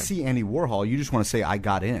lifetime. you're going to see Andy Warhol. You just want to say, I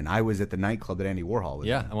got in. I was at the nightclub that Andy Warhol was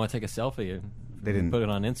Yeah, in. I want to take a selfie and They didn't- put it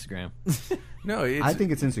on Instagram. No, I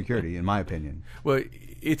think it's insecurity, in my opinion. well,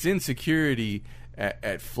 it's insecurity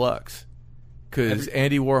at Flux because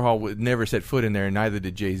Andy Warhol would never set foot in there, and neither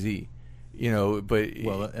did Jay-Z. But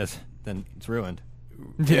Well, then it's ruined.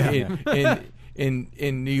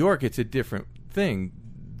 in New York, it's a different thing.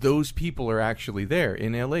 Those people are actually there.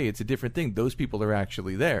 In LA, it's a different thing. Those people are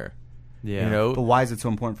actually there. Yeah. But why is it so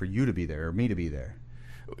important for you to be there or me to be there?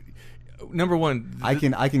 Number one, I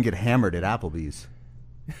can get hammered at Applebee's.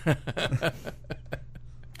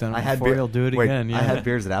 Done it I had before, you'll do it wait, again. Yeah. I had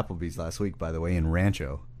beers at Applebee's last week, by the way, in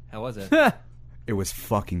Rancho. How was it? It was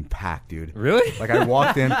fucking packed, dude. Really? Like I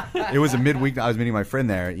walked in, it was a midweek. I was meeting my friend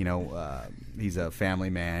there. He's a family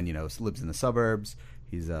man. Lives in the suburbs.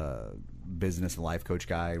 He's a business and life coach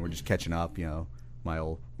guy, and we're just catching up. My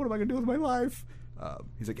old, what am I gonna do with my life?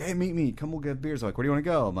 He's like, hey, meet me. Come, we'll get beers. I'm like, where do you want to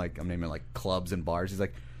go? I'm naming like clubs and bars. He's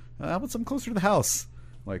like, how about something closer to the house?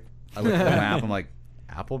 I'm like, I look at the map. I'm like,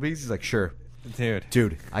 Applebee's. He's like, sure,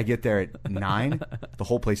 dude. I get there at 9. The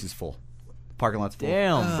whole place is full. Parking lot's full.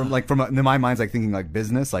 Damn. From in my mind's like thinking like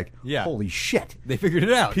business. Like, Yeah. holy shit. They figured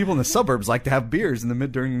it out. People in the suburbs like to have beers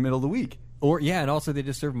during the middle of the week. And also they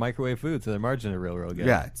just serve microwave food, so their margins are real good.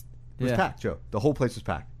 Yeah, it was Yeah. packed, Joe. The whole place was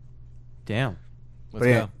packed. Damn. Let's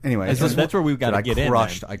But go. anyway, That's where we've got to get in. I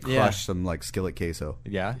then. crushed some like skillet queso.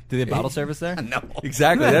 Yeah. Do they have bottle service there? No,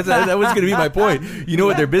 exactly. That was going to be my point. You know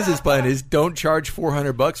what their business plan is? Don't charge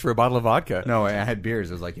 $400 for a bottle of vodka. no. I had beers.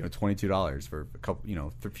 It was like $22 for a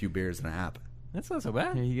couple, a few beers and a app. That's not so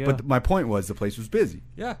bad. There you go. But my point was the place was busy.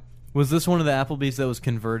 Yeah. Was this one of the Applebee's that was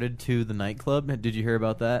converted to the nightclub? Did you hear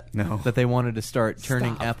about that? No. That they wanted to start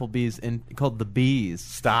turning Stop. Applebee's called the Bees.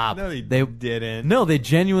 Stop. No, they They didn't. No, they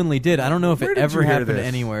genuinely did. I don't know if Where it did ever you hear happened this?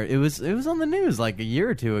 anywhere. It was on the news like a year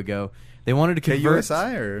or two ago. They wanted to convert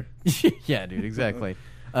KUSI or yeah, dude, exactly.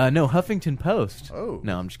 No, Huffington Post. Oh.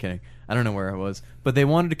 No, I'm just kidding. I don't know where I was. But they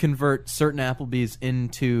wanted to convert certain Applebee's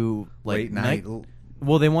into like late night.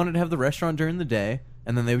 Well, they wanted to have the restaurant during the day,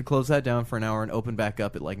 and then they would close that down for an hour and open back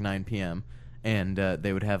up at like 9 p.m. And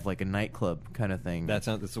they would have like a nightclub kind of thing. That's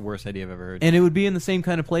the worst idea I've ever heard. And it would be in the same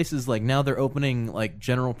kind of places. Like now they're opening like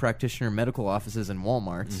general practitioner medical offices in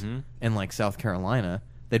Walmarts in like South Carolina.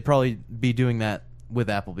 They'd probably be doing that with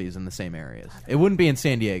Applebee's in the same areas. It wouldn't be in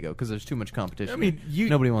San Diego because there's too much competition. I mean,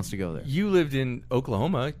 nobody wants to go there. You lived in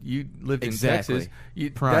Oklahoma. You lived Exactly. in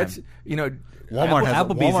Texas. Prime. That's Walmart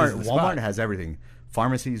is the Walmart spot. has everything: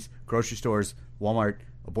 pharmacies, grocery stores, Walmart,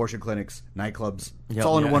 abortion clinics, nightclubs. It's Yep.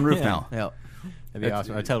 all under Yeah. one roof Yeah. now. Yeah. That'd be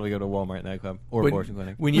awesome. I'd totally go to a Walmart nightclub or abortion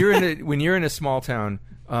clinic. When you're in a small town,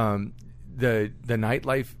 the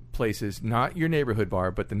nightlife places, not your neighborhood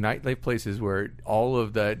bar, but the nightlife places where all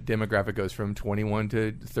of the demographic goes from 21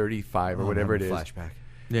 to 35 or whatever it is. Flashback.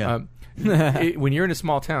 Yeah. When you're in a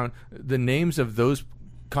small town, the names of those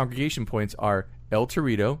congregation points are El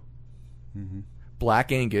Torito,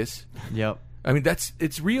 Black Angus. Yep. I mean,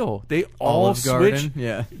 it's real. They all Olive Garden, switch.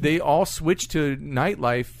 yeah. They all switch to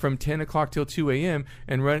nightlife from 10 o'clock till 2 a.m.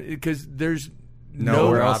 and run because there's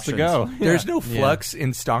Nowhere else to go. There's no Flux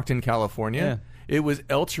in Stockton, California. Yeah. It was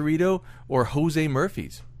El Torito or Jose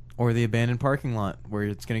Murphy's. Or the abandoned parking lot where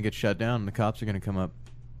it's going to get shut down and the cops are going to come up.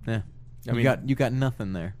 Yeah. You got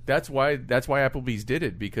nothing there. That's why Applebee's did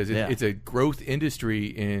it because Yeah. it's a growth industry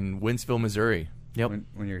in Wentzville, Missouri. Yep.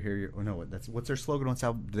 When you're here, what's their slogan?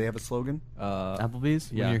 Do they have a slogan?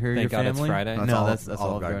 Applebee's. yeah, When you're here, thank your God it's family. Friday. No, No, that's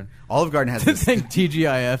Olive Garden. Olive Garden has this. Thank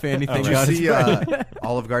TGIF. Anything Did you God is see Friday.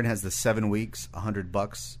 Olive Garden has the 7 weeks,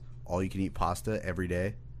 $100, all you can eat pasta every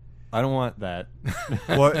day. I don't want that.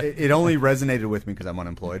 Well, it only resonated with me because I'm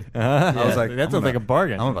unemployed. I was like, that sounds like a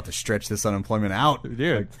bargain. I'm about to stretch this unemployment out.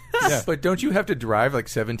 Dude. But don't you have to drive like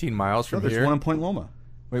 17 miles No, from there's here? one in Point Loma.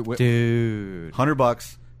 Wait, Dude.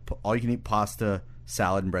 $100, all you can eat pasta,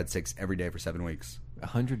 salad, and breadsticks every day for 7 weeks.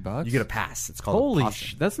 $100? You get a pass. It's called Holy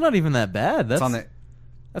pasta. that's not even that bad. That's It's on the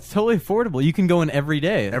That's totally affordable. You can go in every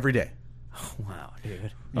day. every day. Wow,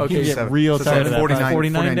 dude. Okay, You get Seven- real so it's tired like of that 49,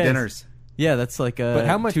 49 49 days. dinners. Yeah, that's like But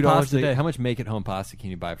how much $2 pasta? a day. How much make-at-home pasta can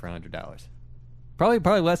you buy for $100?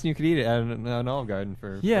 Probably less than you could eat it at an Olive Garden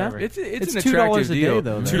for. Yeah. forever. It's It's an $2 attractive a day, deal.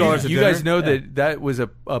 though, $2 a You dinner? guys know that was a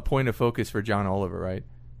point of focus for John Oliver, right?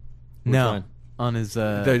 No, one? on his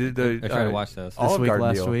I tried to watch those. this Olive week Garden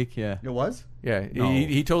last deal. week. Yeah, It was? Yeah, No.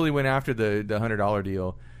 he totally went after the $100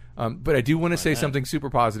 deal. But I do want to say something super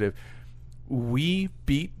positive. We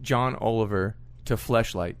beat John Oliver to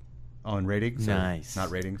Fleshlight. Oh, and ratings? Or Nice. Not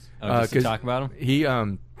ratings. Oh, just to 'cause talk about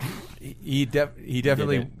him. He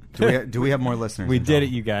definitely Do we have more listeners? We than did Tom? it,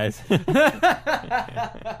 you guys. because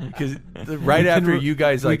right after you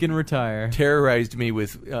guys we like can retire. terrorized me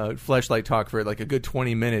with Fleshlight talk for like a good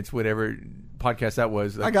 20 minutes, whatever podcast that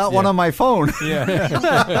was. I got one on my phone.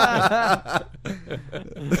 Yeah.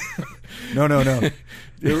 No.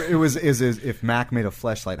 It was if Mac made a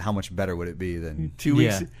fleshlight, how much better would it be than 2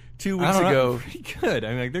 weeks. Yeah. 2 I weeks don't know, ago. pretty good. I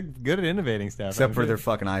mean, like, they're good at innovating stuff. except I for mean, their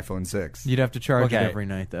fucking iPhone 6? You'd have to charge it Okay. every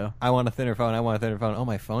night, though. I want a thinner phone. I want a thinner phone. Oh,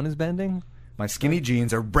 my phone is bending. My skinny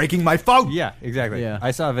jeans are breaking my phone. Yeah, exactly. Yeah.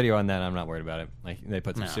 I saw a video on that. I'm not worried about it. Like they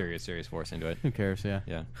put some No. serious force into it. Who cares? Yeah.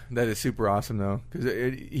 Yeah. That is super awesome though,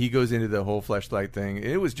 because he goes into the whole Fleshlight thing.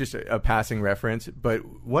 It was just a passing reference, but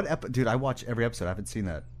What dude? I watch every episode. I haven't seen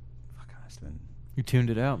that. Fuck, it's been. You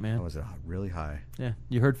tuned it out, man. That was really high. Yeah.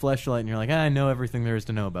 You heard Fleshlight, and you're like, I know everything there is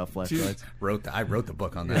to know about fleshlights. I wrote the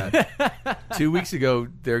book on that. 2 weeks ago,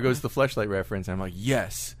 there goes the Fleshlight reference. I'm like,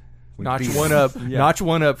 yes. Notch beat- one up. Notch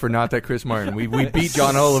one up for not that Chris Martin. We beat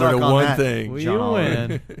John Oliver Suck to on one that. thing. We John Oliver.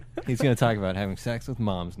 win. He's going to talk about having sex with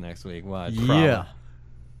moms next week. Watch. Yeah.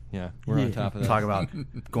 Yeah. We're on Yeah. top of that. Talk about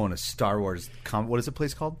going to Star Wars. What is the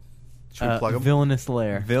place called? Should we plug them? Villainous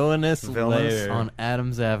Lair Villainous Villainous later. on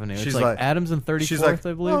Adams Avenue. She's It's like like- Adams and 34th, She's like,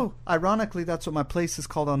 I believe. oh, ironically, that's what my place is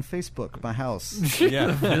called on Facebook. My house.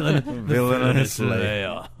 Yeah. Villainous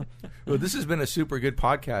Lair. Well, this has been a super good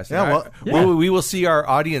podcast. Yeah, And well- Yeah. we will see our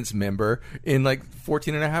audience member in like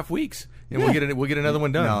 14 and a half weeks. And we'll get another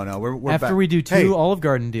one done. No, we're After back. we do two Hey, Olive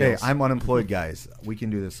Garden Hey, deals. I'm unemployed, guys. We can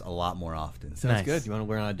do this a lot more often. Sounds Nice. good. You want to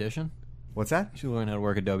learn Audition? What's that? You should learn how to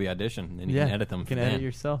work Adobe Audition, and you yeah. can edit them. You can for edit Dan.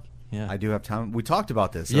 yourself. Yeah. I do have time. We talked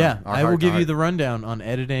about this. Yeah. Our I will heart to give you heart. the rundown on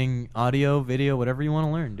editing audio, video, whatever you want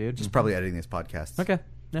to learn, dude. Just probably editing this podcast. Okay.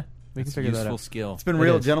 Yeah. We can It's a figure that useful out. skill. It's been It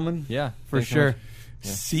real, is. gentlemen. Yeah. For thanks so sure. much.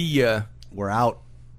 See ya. We're out.